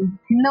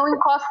 Não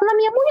encosta na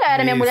minha mulher.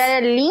 A minha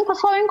mulher é limpa,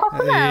 só eu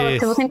encosto nela.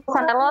 Se você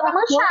encostar nela, ela tá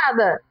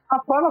manchada. A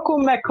forma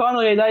como o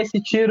McConaughey dá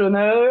esse tiro,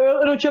 né?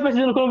 Eu não tinha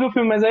percebido quando eu vi o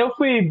filme, mas aí eu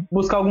fui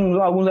buscar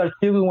alguns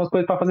artigos, algumas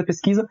coisas pra fazer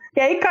pesquisa.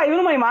 E aí caiu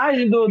numa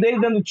imagem dele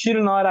dando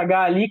tiro na hora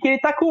H ali, que ele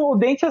tá com o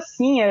dente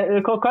assim,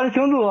 colocaram em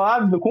cima do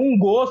lábio, com um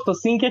gosto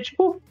assim, que é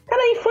tipo...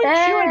 Cara, é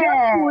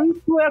infantil,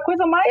 isso é a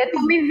coisa mais... Eu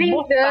tô me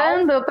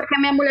vingando porque a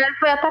minha mulher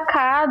foi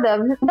atacada.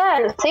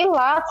 Velho, sei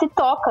lá, se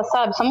toca,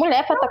 sabe? Sua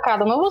mulher foi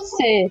atacada, não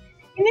você.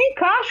 E nem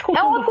encaixa com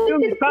o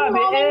filme, sabe?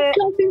 É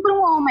um filme pra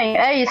um homem,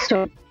 é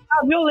isso.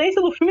 A violência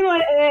do filme não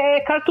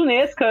é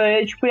cartunesca,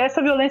 tipo, e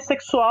essa violência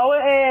sexual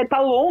tá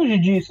longe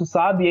disso,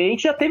 sabe? E a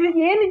gente já teve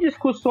N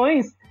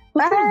discussões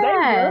nos seus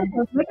 10 anos.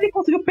 Como é que ele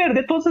conseguiu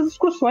perder todas as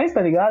discussões,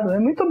 tá ligado? É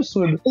muito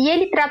absurdo. E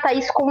ele trata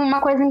isso como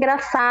uma coisa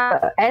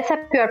engraçada. Essa é a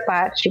pior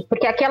parte,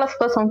 porque aquela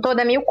situação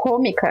toda é meio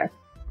cômica.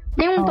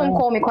 Tem um tom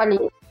cômico ali,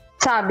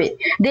 sabe?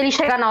 Dele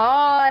chegar na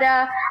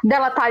hora,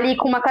 dela tá ali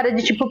com uma cara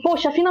de tipo,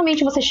 poxa,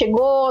 finalmente você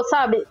chegou,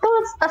 sabe? Então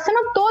a cena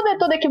toda é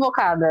toda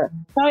equivocada.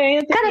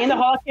 Ainda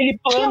rola aquele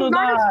plano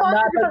da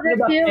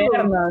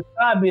perna,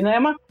 sabe? Né?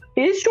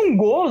 Existe um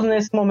gozo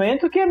nesse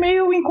momento que é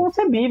meio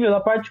inconcebível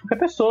da parte de qualquer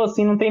pessoa,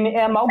 assim, não tem,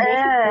 é mau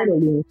gosto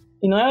ali.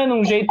 E não é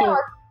num jeito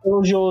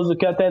elogioso,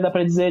 que até dá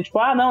pra dizer, tipo,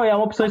 não, é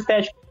uma opção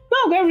estética.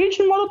 Não, o Guy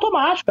Ritchie no modo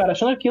automático, cara,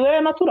 achando que aquilo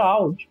é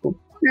natural, tipo...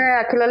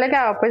 aquilo é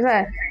legal, pois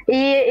é.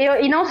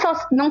 E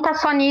não tá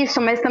só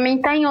nisso, mas também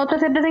tá em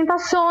outras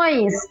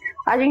representações.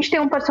 A gente tem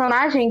um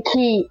personagem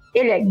que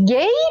ele é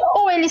gay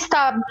ou ele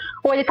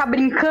tá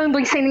brincando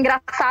e sendo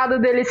engraçado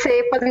dele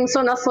fazendo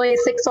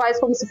insinuações sexuais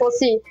como se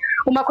fosse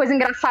uma coisa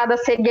engraçada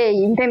ser gay,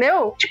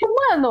 entendeu? Tipo,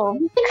 mano,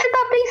 o que você tá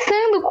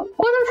pensando?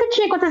 Quando você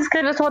tinha quando você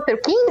escreveu seu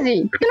roteiro?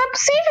 15? Porque não é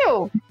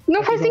possível.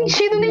 Não faz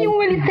sentido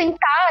nenhum ele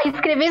sentar e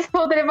escrever esse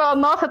roteiro e falar,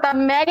 nossa, tá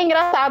mega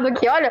engraçado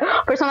aqui. Olha,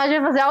 o personagem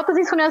vai fazer altas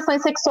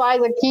insinuações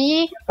sexuais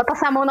aqui, vai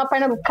passar a mão na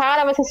perna do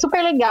cara, vai ser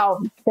super legal,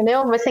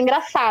 entendeu? Vai ser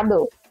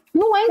engraçado.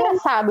 Não é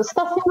engraçado, você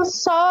tá sendo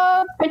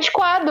só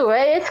antiquado,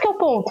 é esse que é o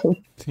ponto.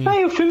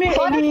 O filme...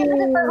 Fora as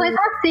representações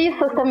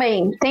racistas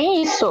também,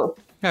 tem isso.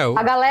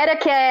 A galera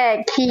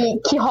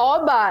que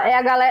rouba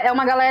é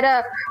uma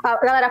galera, a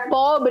galera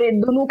pobre,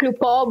 do núcleo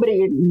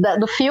pobre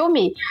do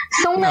filme,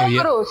 são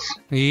negros.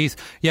 Isso.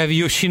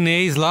 E o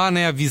chinês lá,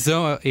 né, a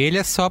visão, ele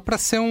é só pra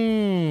ser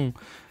um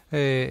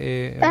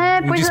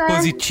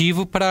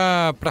dispositivo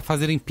pra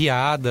fazerem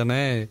piada,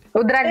 né?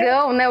 O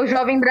dragão, né, o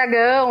jovem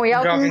dragão e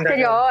altos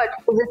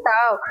estereótipos e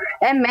tal.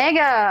 É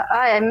mega...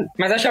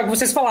 Mas acho que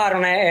vocês falaram,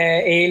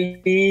 né,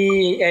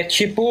 ele é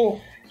tipo...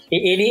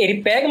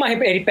 Ele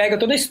pega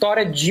toda a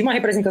história de uma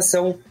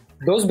representação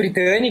dos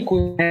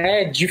britânicos,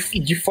 né, de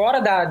fora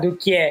do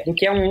que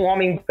é um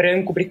homem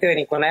branco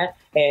britânico, né?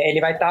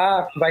 Ele vai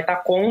tá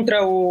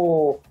contra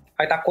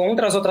vai estar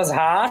contra as outras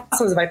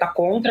raças, vai estar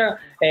contra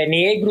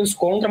negros,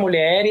 contra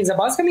mulheres, é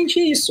basicamente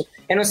isso.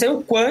 Eu não sei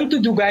o quanto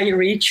do Guy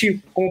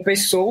Ritchie como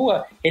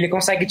pessoa, ele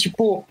consegue,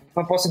 tipo,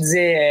 não posso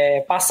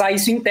dizer, passar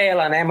isso em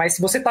tela, né? Mas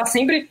se você tá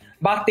sempre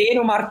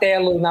batendo o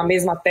martelo na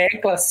mesma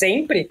tecla,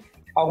 sempre,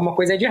 alguma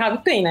coisa de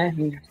errado tem, né?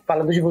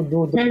 Falando de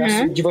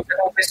você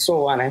como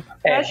pessoa, né?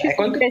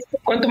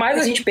 Quanto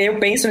mais eu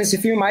penso nesse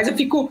filme, mais eu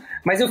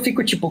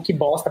fico tipo, que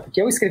bosta,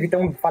 porque eu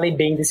falei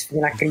bem desse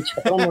filme na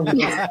crítica, pelo amor de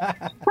Deus.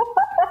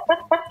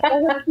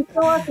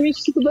 Eu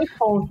acredito dois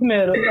pontos.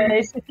 Primeiro,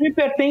 esse filme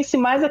pertence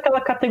mais àquela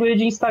categoria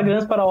de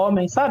Instagrams para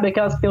homens, sabe?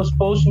 Aquelas que tem os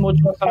posts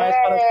motivacionais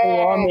para o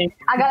homem.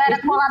 A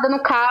galera colada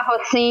no carro,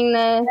 assim,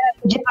 né?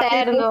 De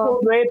terno.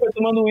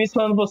 Tomando isso,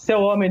 falando você é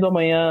o homem do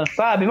amanhã,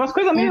 sabe? Umas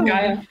coisas meio...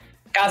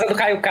 Casa do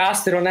Caio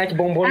Castro, né? Que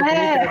bombou no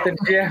Twitter outro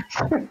dia.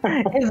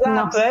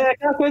 Exato, é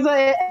aquela coisa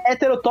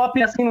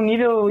heterotop, assim, no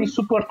nível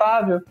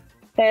insuportável.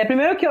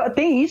 Primeiro que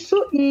tem isso,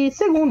 e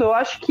segundo, eu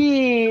acho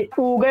que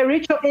o Guy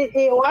Ritchie,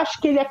 eu acho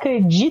que ele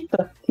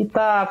acredita que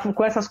tá,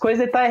 com essas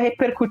coisas, ele tá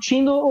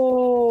repercutindo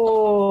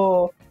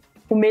o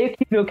meio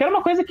que viu, que era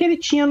uma coisa que ele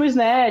tinha no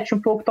Snatch,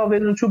 um pouco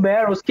talvez no Two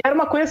Barrels, que era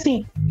uma coisa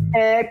assim,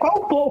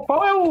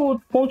 qual é o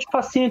ponto de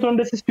fascínio em torno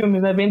desses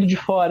filmes, né, vendo de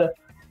fora?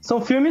 São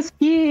filmes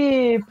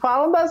que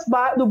falam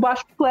do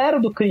baixo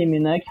clero do crime,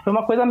 né? Que foi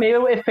uma coisa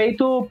meio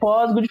efeito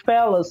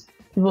pós-Goodfellas.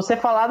 E você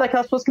falar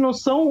daquelas pessoas que não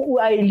são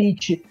a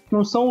elite,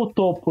 não são o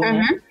topo,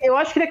 né? Eu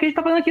acho que ele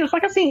acredita fazendo aquilo. Só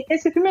que assim,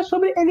 esse filme é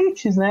sobre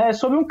elites, né? É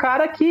sobre um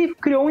cara que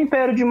criou um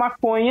império de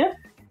maconha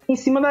em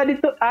cima da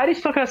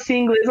aristocracia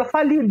inglesa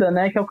falida,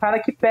 né? Que é o cara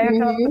que pega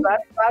aquela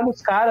cidade, paga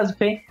os caras,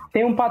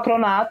 tem um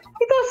patronato.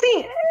 Então,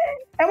 assim,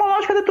 é uma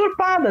lógica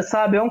deturpada,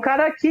 sabe? É um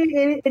cara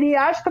que ele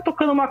acha que tá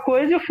tocando uma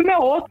coisa e o filme é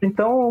outra.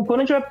 Então, quando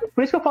a gente vai...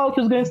 Por isso que eu falo que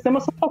os grandes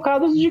temas são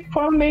tocados de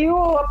forma meio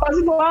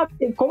apaziguada.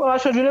 Eu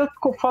acho que a Júlia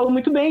falou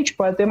muito bem,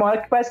 tipo, tem uma hora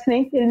que parece que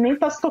ele nem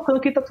tá se tocando,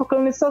 que ele tá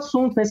tocando nesse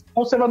assunto, nesse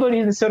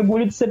conservadorismo, esse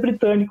orgulho de ser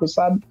britânico,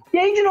 sabe? E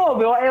aí, de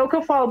novo, é o que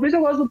eu falo, por isso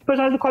eu gosto do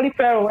personagem do Colin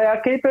Farrell. É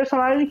aquele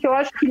personagem que eu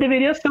acho que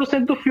deveria ser o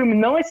centro do filme,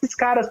 não esses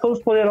caras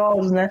todos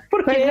poderosos, né?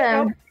 Porque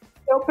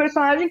é o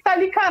personagem que tá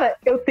ali, cara,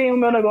 eu tenho o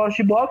meu negócio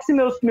de boxe,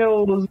 meus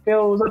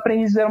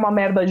aprendizes eram uma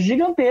merda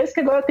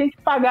gigantesca, agora eu tenho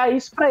que pagar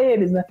isso pra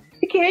eles, né?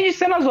 E que rende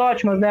cenas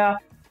ótimas, né?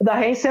 Da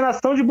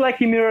reencenação de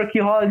Black Mirror que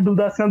rola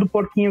da cena do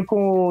porquinho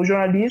com o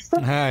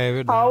jornalista. É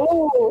verdade.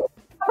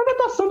 A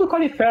atuação do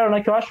Colin Farrell, né,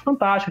 que eu acho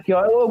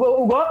fantástica.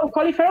 O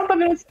Colin Farrell tá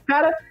vendo esse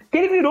cara que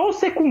ele virou o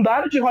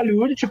secundário de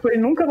Hollywood, tipo,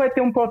 ele nunca vai ter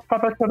um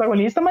papel de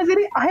protagonista, mas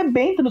ele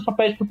arrebenta nos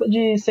papéis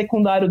de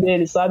secundário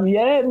dele, sabe? E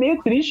é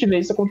meio triste ver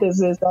isso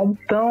acontecer, sabe?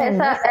 Então,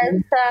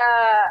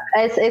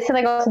 esse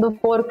negócio do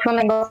porco foi um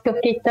negócio que eu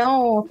fiquei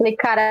tão... Falei,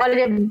 cara,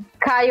 olha,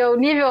 caiu o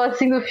nível,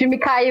 assim, do filme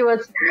caiu,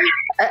 assim.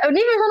 O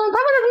nível já não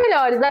tava das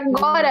melhores,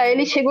 agora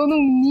ele chegou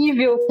num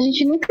nível que a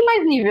gente não tem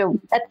mais nível.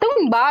 É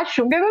tão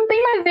baixo que eu não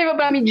tenho mais nível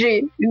pra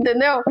medir,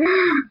 entendeu?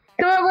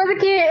 Então é uma coisa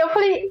que eu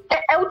falei,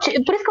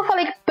 por isso que eu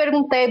falei, que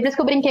perguntei, por isso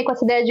que eu brinquei com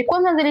essa ideia de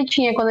quantos anos ele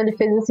tinha quando ele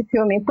fez esse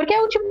filme. Porque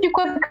é o tipo de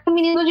coisa que um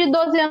menino de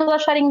 12 anos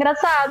acharia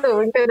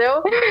engraçado,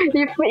 entendeu?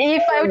 E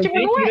é o tipo,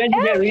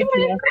 não é o tipo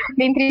de,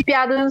 entre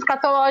piadas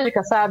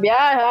escatológicas, sabe?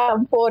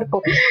 Um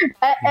porco.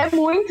 É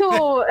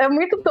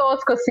muito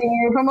tosco, assim.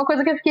 Foi uma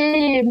coisa que eu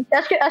fiquei...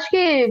 Acho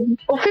que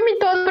o filme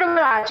todo é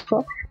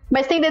problemático.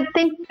 Mas tem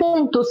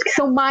pontos que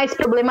são mais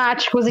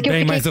problemáticos e que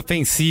bem mais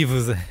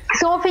ofensivos. Que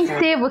são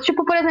ofensivos.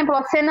 Tipo, por exemplo,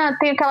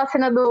 tem aquela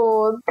cena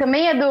do...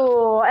 Também é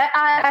do...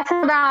 A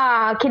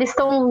cena que eles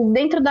estão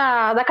dentro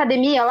da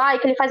academia lá e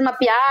que ele faz uma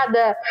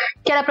piada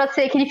que era pra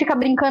ser... Que ele fica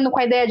brincando com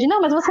a ideia de não,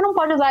 mas você não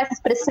pode usar essa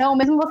expressão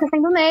mesmo você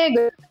sendo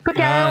negro.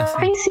 Porque ela é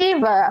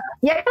ofensiva.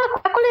 E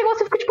aquele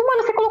negócio fica tipo,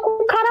 mano, você colocou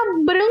um cara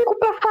branco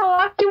pra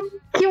falar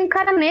que um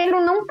cara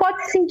negro não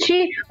pode se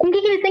sentir... Com o que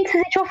ele tem que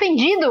se sentir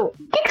ofendido? O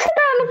que você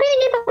tá... Não tem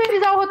ninguém pra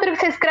revisar o roteiro que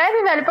você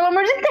escreve, velho, pelo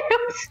amor de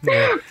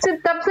Deus. Você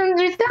tá precisando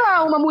de, sei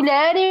lá, uma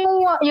mulher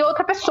e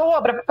outra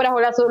pessoa pra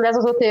olhar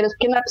seus roteiros,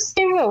 porque não é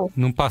possível.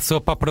 Não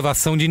passou pra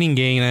aprovação de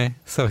ninguém, né?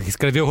 Só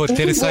escreveu o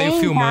roteiro e saiu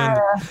filmando.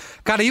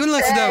 Cara, e o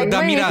lance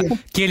da Mira,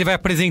 que ele vai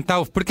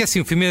apresentar, porque assim,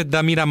 o filme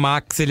da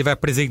Miramax, ele vai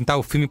apresentar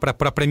o filme pra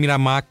própria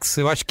Miramax,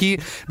 eu acho que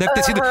deve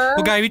ter sido,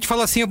 o Guy Ritchie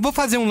falou assim, eu vou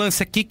fazer um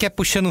lance aqui que é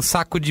puxando o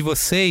saco de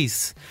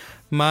vocês,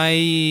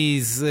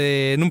 mas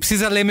não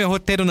precisa ler meu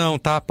roteiro não,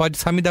 tá? Pode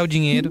só me dar o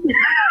dinheiro.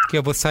 Que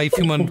eu vou sair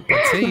filmando,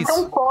 pode ser isso?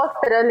 Tem um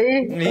pôster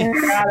ali.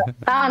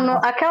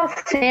 Aquela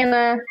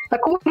cena, a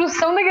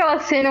construção daquela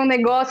cena é um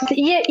negócio.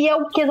 E é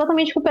o que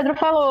exatamente o Pedro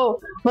falou.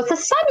 Você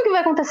sabe o que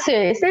vai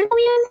acontecer.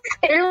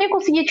 Ele não ia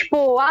conseguir,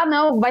 tipo,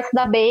 não, vai se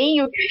dar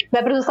bem,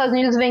 vai para os Estados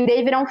Unidos vender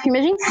e virar um filme.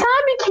 A gente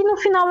sabe que no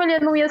final ele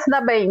não ia se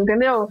dar bem,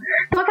 entendeu?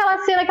 Então aquela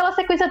cena, aquela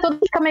sequência toda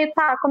fica meio,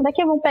 quando é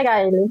que vão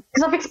pegar ele?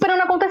 Você só fica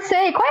esperando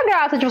acontecer. E qual é a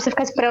graça de você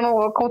ficar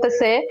esperando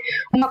acontecer,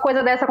 uma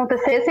coisa dessa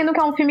acontecer, sendo que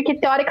é um filme que,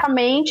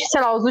 teoricamente,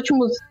 sei lá, os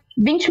últimos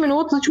 20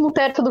 minutos, o último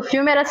terço do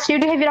filme era cheio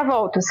de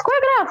reviravoltas. Qual é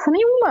a graça?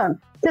 Nenhuma.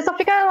 Você só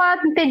fica lá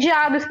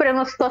entediado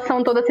esperando a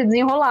situação toda se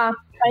desenrolar.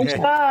 A gente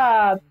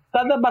tá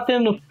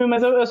batendo no filme,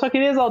 mas eu só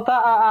queria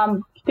exaltar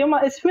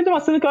Esse filme tem uma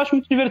cena que eu acho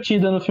muito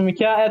divertida no filme,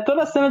 que é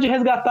toda a cena de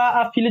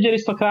resgatar a filha de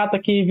aristocrata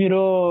que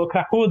virou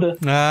cracuda.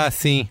 Ah,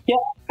 sim.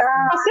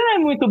 A cena é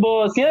muito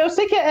boa, assim. Eu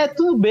sei que é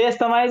tudo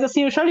besta, mas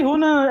assim, o Charlie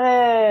Hunnam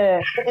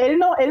ele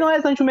não é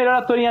exatamente o melhor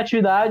ator em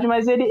atividade,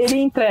 mas ele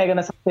entrega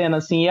nessa cena,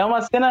 assim. É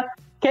uma cena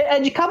que é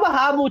de cabo a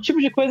rabo o tipo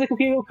de coisa que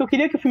eu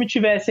queria que o filme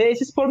tivesse. É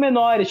esses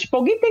pormenores. Tipo,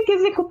 alguém tem que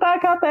executar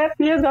aquela tarefa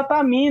de resgatar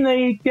a mina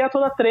e criar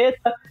toda a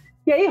treta.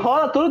 E aí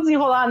rola todo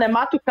desenrolar, né?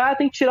 Mata o cara,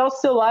 tem que tirar os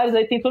celulares,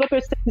 aí tem toda a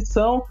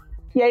perseguição.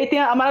 E aí tem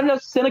a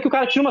maravilhosa cena que o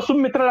cara tira uma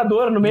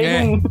submetralhadora no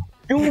meio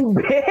de um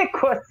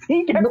beco,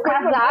 assim. Que do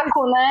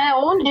casaco, né?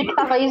 Onde que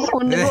tava isso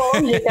escondido?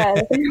 Onde,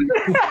 cara?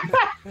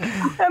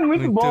 É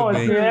muito bom,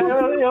 bem. Assim.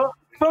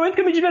 Foi o momento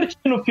que eu me diverti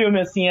no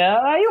filme, assim.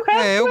 Aí o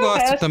resto eu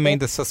gosto também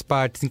dessas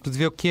partes.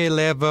 Inclusive, o que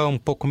eleva um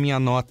pouco minha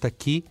nota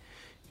aqui.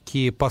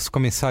 Que posso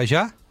começar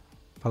já?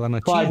 Falar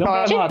notinha?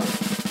 Pode.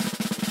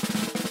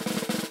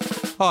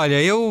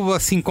 Olha, eu,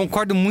 assim,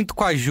 concordo muito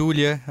com a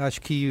Júlia.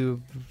 Acho que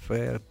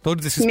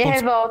todos esses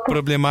pontos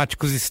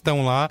problemáticos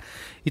estão lá.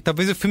 E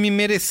talvez o filme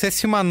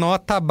merecesse uma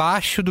nota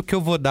abaixo do que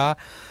eu vou dar.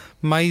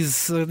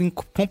 Mas,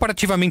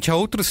 comparativamente a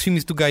outros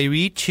filmes do Guy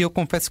Ritchie, eu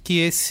confesso que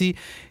esse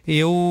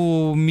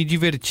eu me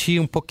diverti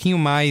um pouquinho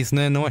mais,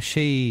 né? Não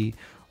achei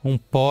um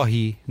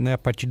porre, né, a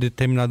partir de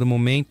determinado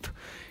momento.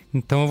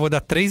 Então eu vou dar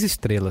 3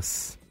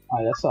 estrelas.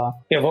 Olha só.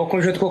 Eu vou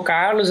junto com o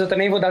Carlos, eu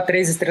também vou dar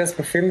 3 estrelas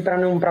pro filme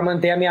pra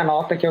manter a minha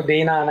nota que eu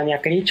dei na minha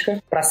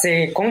crítica. Pra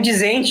ser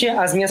condizente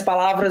às minhas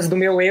palavras do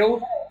meu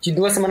eu de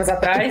 2 semanas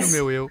atrás. Do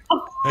meu eu.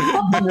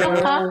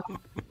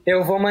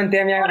 Eu vou manter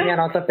a minha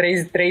nota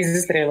 3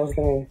 estrelas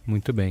também.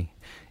 Muito bem.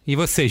 E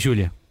você,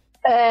 Júlia?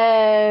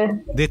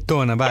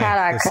 Detona, vai.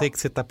 Caraca. Eu sei que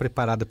você tá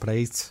preparada pra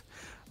isso.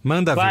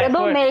 Manda ver. Eu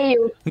dou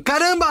meio.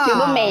 Caramba! Eu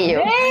dou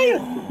meio.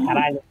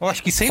 Caralho. Eu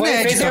acho que isso é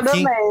inédito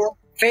aqui.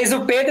 Fez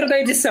o Pedro da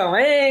edição.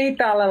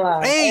 Eita,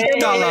 Lala.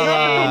 Eita,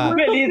 Lala. Tô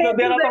feliz, eu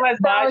dei a nota mais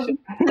baixa.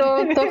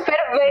 Tô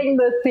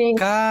fervendo, assim.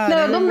 Caramba.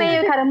 Não, eu dou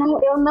meio, cara.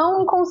 Eu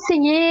não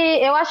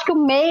consegui... Eu acho que o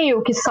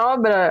meio que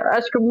sobra,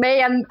 acho que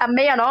a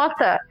meia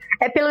nota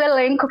é pelo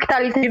elenco que tá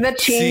ali se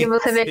divertindo,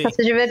 você vê que tá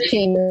se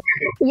divertindo.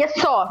 E é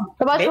só.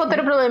 Eu acho o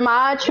roteiro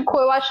problemático,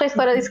 eu acho a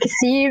história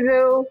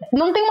esquecível.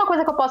 Não tem uma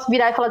coisa que eu posso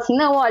virar e falar assim,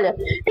 não, olha,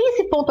 tem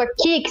esse ponto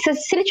aqui que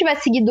se ele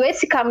tivesse seguido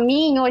esse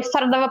caminho, a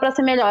história dava pra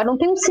ser melhor. Não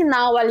tem um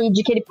sinal ali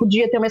de que ele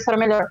podia ter uma história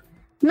melhor.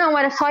 Não,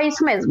 era só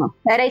isso mesmo.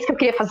 Era isso que eu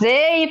queria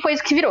fazer e foi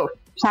isso que virou,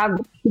 sabe?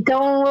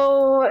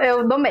 Então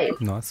eu dou meio.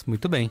 Nossa,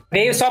 muito bem.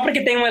 Meio só porque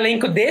tem um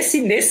elenco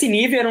desse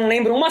nível, eu não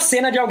lembro uma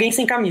cena de alguém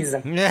sem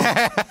camisa.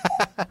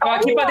 Tô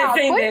aqui pra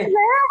defender.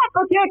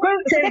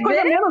 Você tem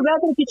coisa menos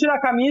hétero que tirar a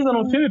camisa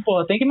num filme,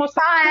 pô. Tem que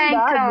mostrar a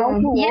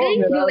então. E ele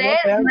é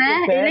inglês,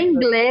 né? Ele é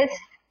inglês.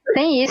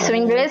 Tem isso, o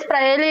inglês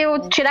pra ele, o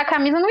tirar a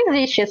camisa não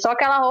existe, é só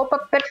aquela roupa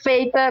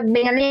perfeita,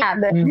 bem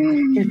alinhada.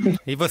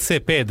 E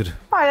você, Pedro?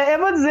 Olha, eu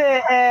vou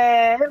dizer,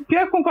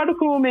 pior que concordo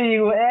com o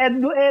Merigo,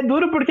 é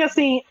duro porque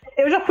assim,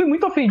 eu já fui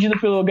muito ofendido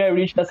pelo Guy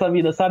Ritchie dessa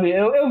vida, sabe?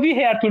 Eu vi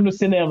Rei Arthur no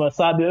cinema,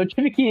 sabe? Eu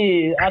tive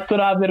que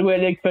aturar a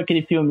vergonha que foi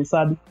aquele filme,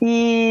 sabe?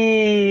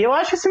 E eu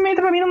acho que esse filme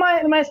entra pra mim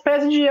numa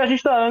espécie de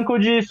agente da Uncle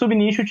de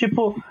subnicho,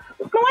 tipo,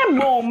 não é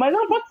bom, mas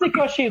não pode dizer que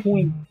eu achei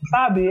ruim,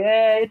 sabe?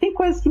 Tem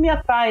coisas que me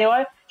atraem,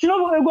 de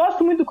novo, eu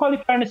gosto muito do Colin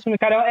Farrell nesse filme,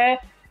 cara.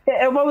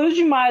 Eu valorizo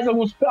demais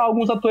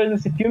alguns atores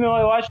nesse filme.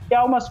 Eu acho que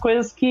há umas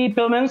coisas que,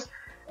 pelo menos,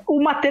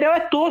 o material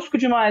é tosco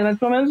demais, mas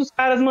pelo menos os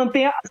caras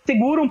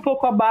seguram um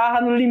pouco a barra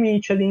no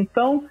limite ali.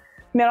 Então,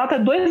 minha nota é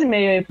 2,5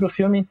 aí pro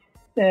filme.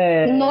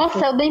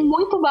 Nossa, eu dei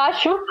muito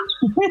baixo.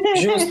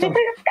 Justo.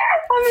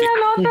 A minha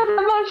nota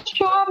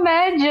baixou a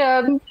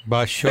média.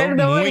 Baixou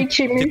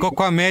muito. Ficou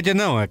com a média.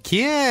 Não,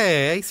 aqui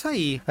é isso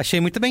aí. Achei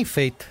muito bem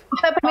feito.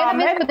 Foi a primeira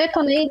vez que eu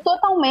detonei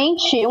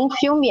totalmente um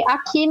filme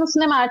aqui no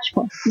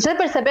Cinemático. Você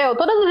percebeu?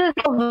 Todas as vezes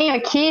que eu venho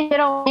aqui,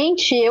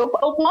 geralmente, eu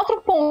mostro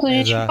o ponto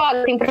de, tipo,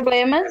 olha, tem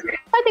problemas,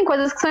 mas tem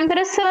coisas que são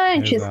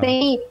interessantes. Exato.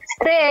 Tem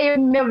estreia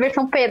minha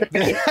versão Pedro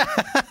aqui.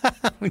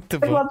 Muito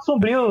bom. Tem o lado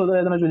sombrio,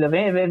 dona Júlia.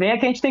 Vem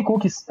aqui, a gente tem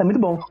cookies. É muito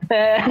bom.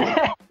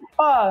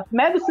 Ó,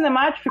 médio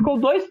cinemático ficou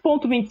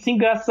 2,25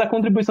 graças à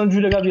contribuição de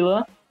Júlia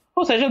Gavilã.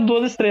 Ou seja,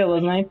 2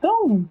 estrelas, né?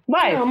 Então,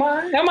 vai. É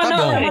uma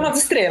nota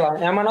estrela.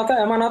 É uma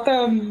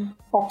nota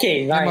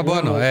ok, vai. É uma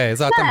boa nota,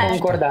 exatamente. Vou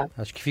concordar.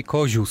 Acho que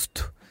ficou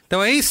justo.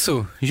 Então é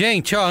isso,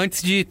 gente. Ó,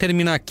 antes de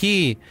terminar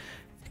aqui,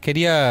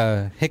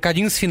 queria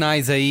recadinhos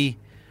finais aí.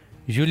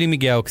 Júlia e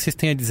Miguel, o que vocês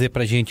têm a dizer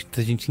pra gente, antes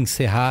da gente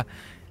encerrar?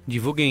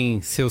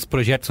 Divulguem seus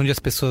projetos, onde as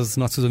pessoas,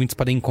 nossos ouvintes,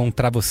 podem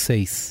encontrar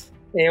vocês.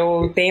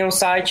 Eu tenho um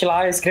site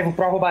lá, eu escrevo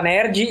pro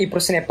 @nerd e pro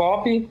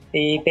Cinepop.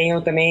 E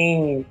tenho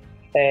também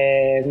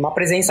uma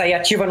presença aí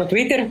ativa no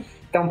Twitter.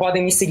 Então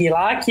podem me seguir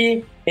lá,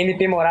 que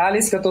MP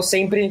Morales, que eu tô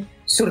sempre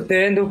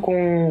surtando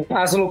com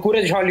as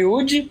loucuras de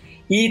Hollywood.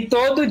 E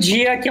todo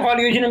dia que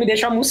Hollywood não me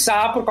deixa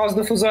almoçar por causa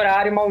do fuso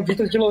horário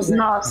maldito de Los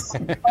Angeles.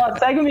 Nossa. Ó,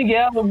 segue o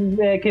Miguel,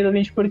 querido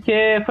ouvinte,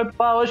 porque foi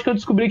lá hoje que eu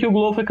descobri que o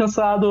Globo foi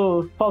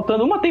cancelado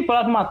faltando uma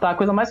temporada pra matar. A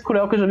coisa mais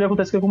cruel que eu já vi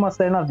acontecer com uma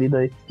série na vida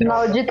aí.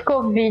 Maldito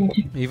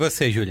Covid. E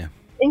você, Júlia?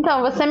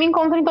 Então, você me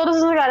encontra em todos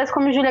os lugares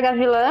como Júlia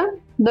Gavilã.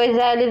 2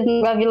 L's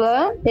no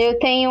Gavilã. Eu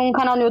tenho um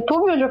canal no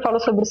YouTube onde eu falo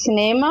sobre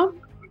cinema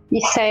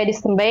e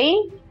séries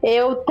também.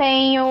 Eu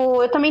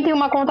também tenho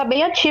uma conta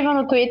bem ativa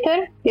no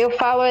Twitter. Eu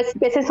falo,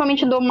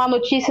 essencialmente, dou uma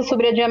notícia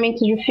sobre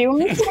adiamento de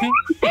filmes.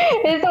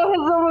 Esse é o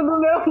resumo do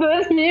meu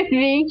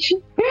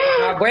 2020.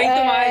 Não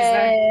aguento mais,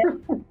 né?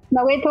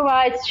 Não aguento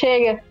mais,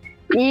 chega.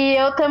 E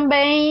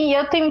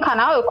eu tenho um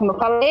canal, como eu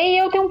falei, e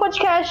eu tenho um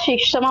podcast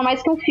que chama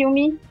Mais Que Um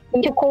Filme, em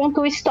que eu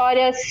conto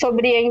histórias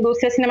sobre a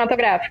indústria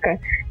cinematográfica.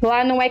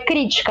 Lá não é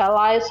crítica,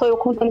 lá sou eu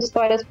contando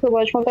histórias porque eu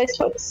gosto de contar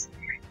histórias.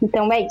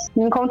 Então é isso,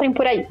 me encontrem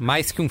por aí.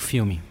 Mais que um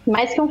filme.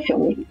 Mais que um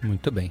filme.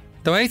 Muito bem.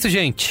 Então é isso,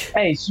 gente.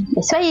 É isso.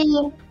 Isso aí.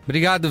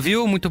 Obrigado,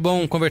 viu? Muito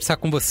bom conversar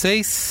com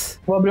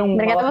vocês. Vou abrir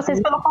Obrigada a vocês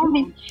pelo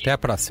convite. Até a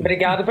próxima.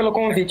 Obrigado pelo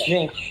convite,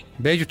 gente.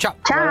 Beijo, tchau.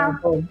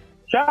 Tchau.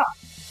 Tchau.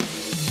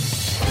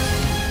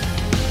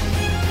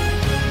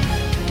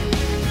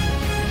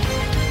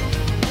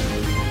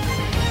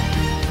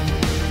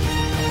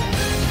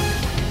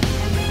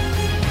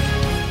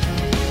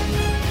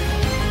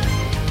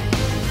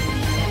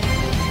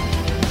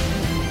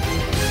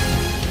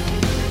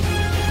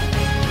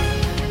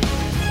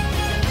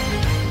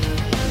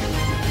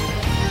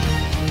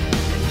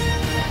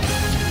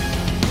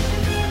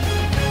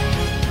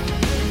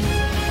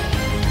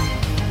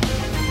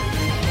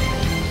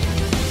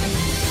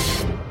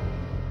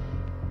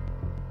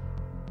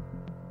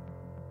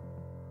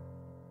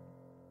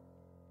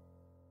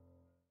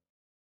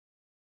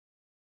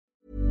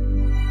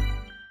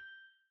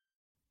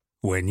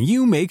 When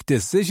you make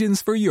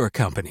decisions for your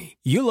company,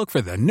 you look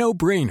for the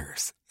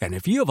no-brainers. And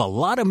if you have a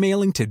lot of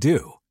mailing to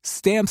do,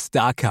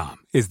 Stamps.com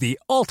is the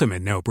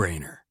ultimate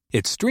no-brainer.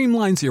 It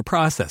streamlines your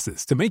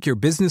processes to make your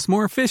business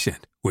more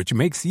efficient, which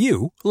makes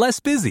you less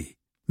busy.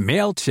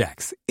 Mail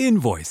checks,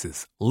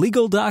 invoices,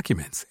 legal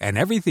documents, and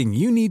everything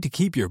you need to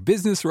keep your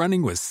business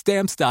running with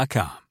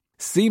Stamps.com.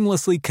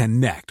 Seamlessly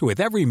connect with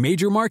every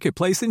major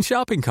marketplace and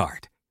shopping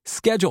cart.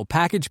 Schedule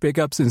package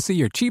pickups and see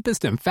your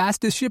cheapest and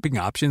fastest shipping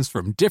options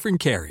from different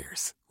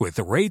carriers. With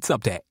rates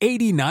up to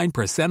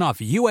 89% off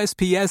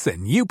USPS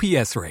and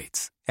UPS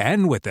rates.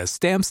 And with the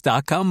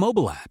Stamps.com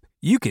mobile app,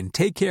 you can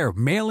take care of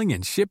mailing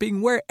and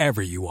shipping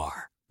wherever you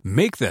are.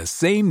 Make the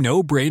same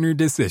no-brainer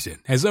decision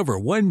as over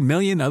 1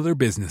 million other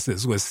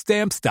businesses with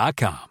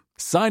Stamps.com.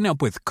 Sign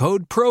up with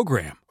code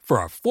PROGRAM for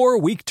a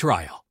 4-week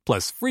trial,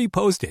 plus free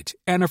postage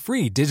and a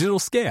free digital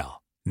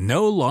scale.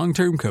 No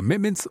long-term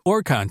commitments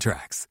or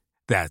contracts.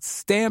 That's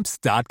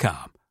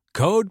Stamps.com.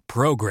 Code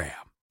PROGRAM.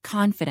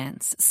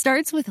 Confidence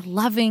starts with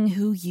loving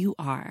who you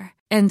are.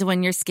 And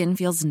when your skin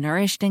feels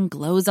nourished and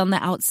glows on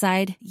the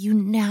outside, you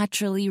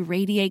naturally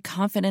radiate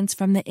confidence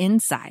from the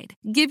inside.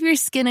 Give your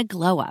skin a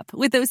glow-up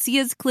with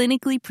Osea's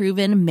clinically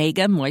proven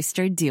Mega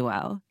Moisture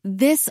Duo.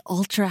 This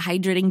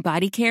ultra-hydrating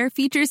body care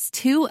features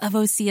 2 of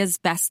Osea's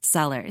best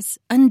sellers,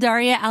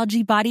 Undaria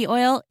Algae Body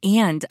Oil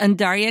and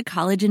Undaria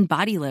Collagen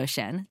Body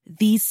Lotion.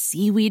 These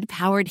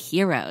seaweed-powered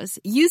heroes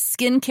use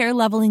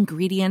skincare-level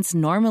ingredients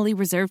normally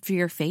reserved for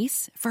your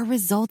face for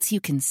results you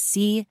can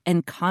see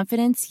and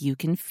confidence you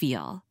can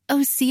feel.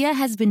 Osea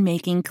has been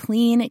making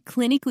clean,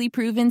 clinically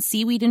proven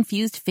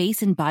seaweed-infused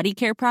face and body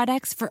care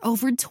products for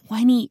over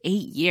 28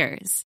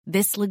 years.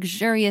 This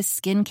luxurious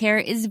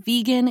skincare is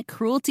vegan,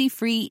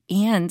 cruelty-free,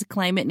 and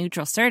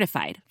climate-neutral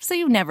certified, so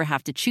you never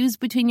have to choose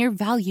between your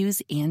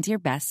values and your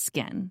best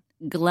skin.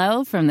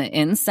 Glow from the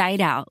inside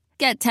out.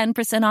 Get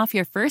 10% off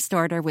your first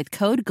order with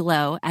code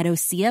GLOW at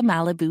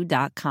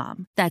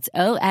OseaMalibu.com. That's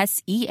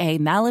OSEA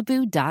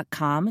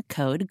Malibu.com,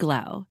 code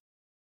GLOW.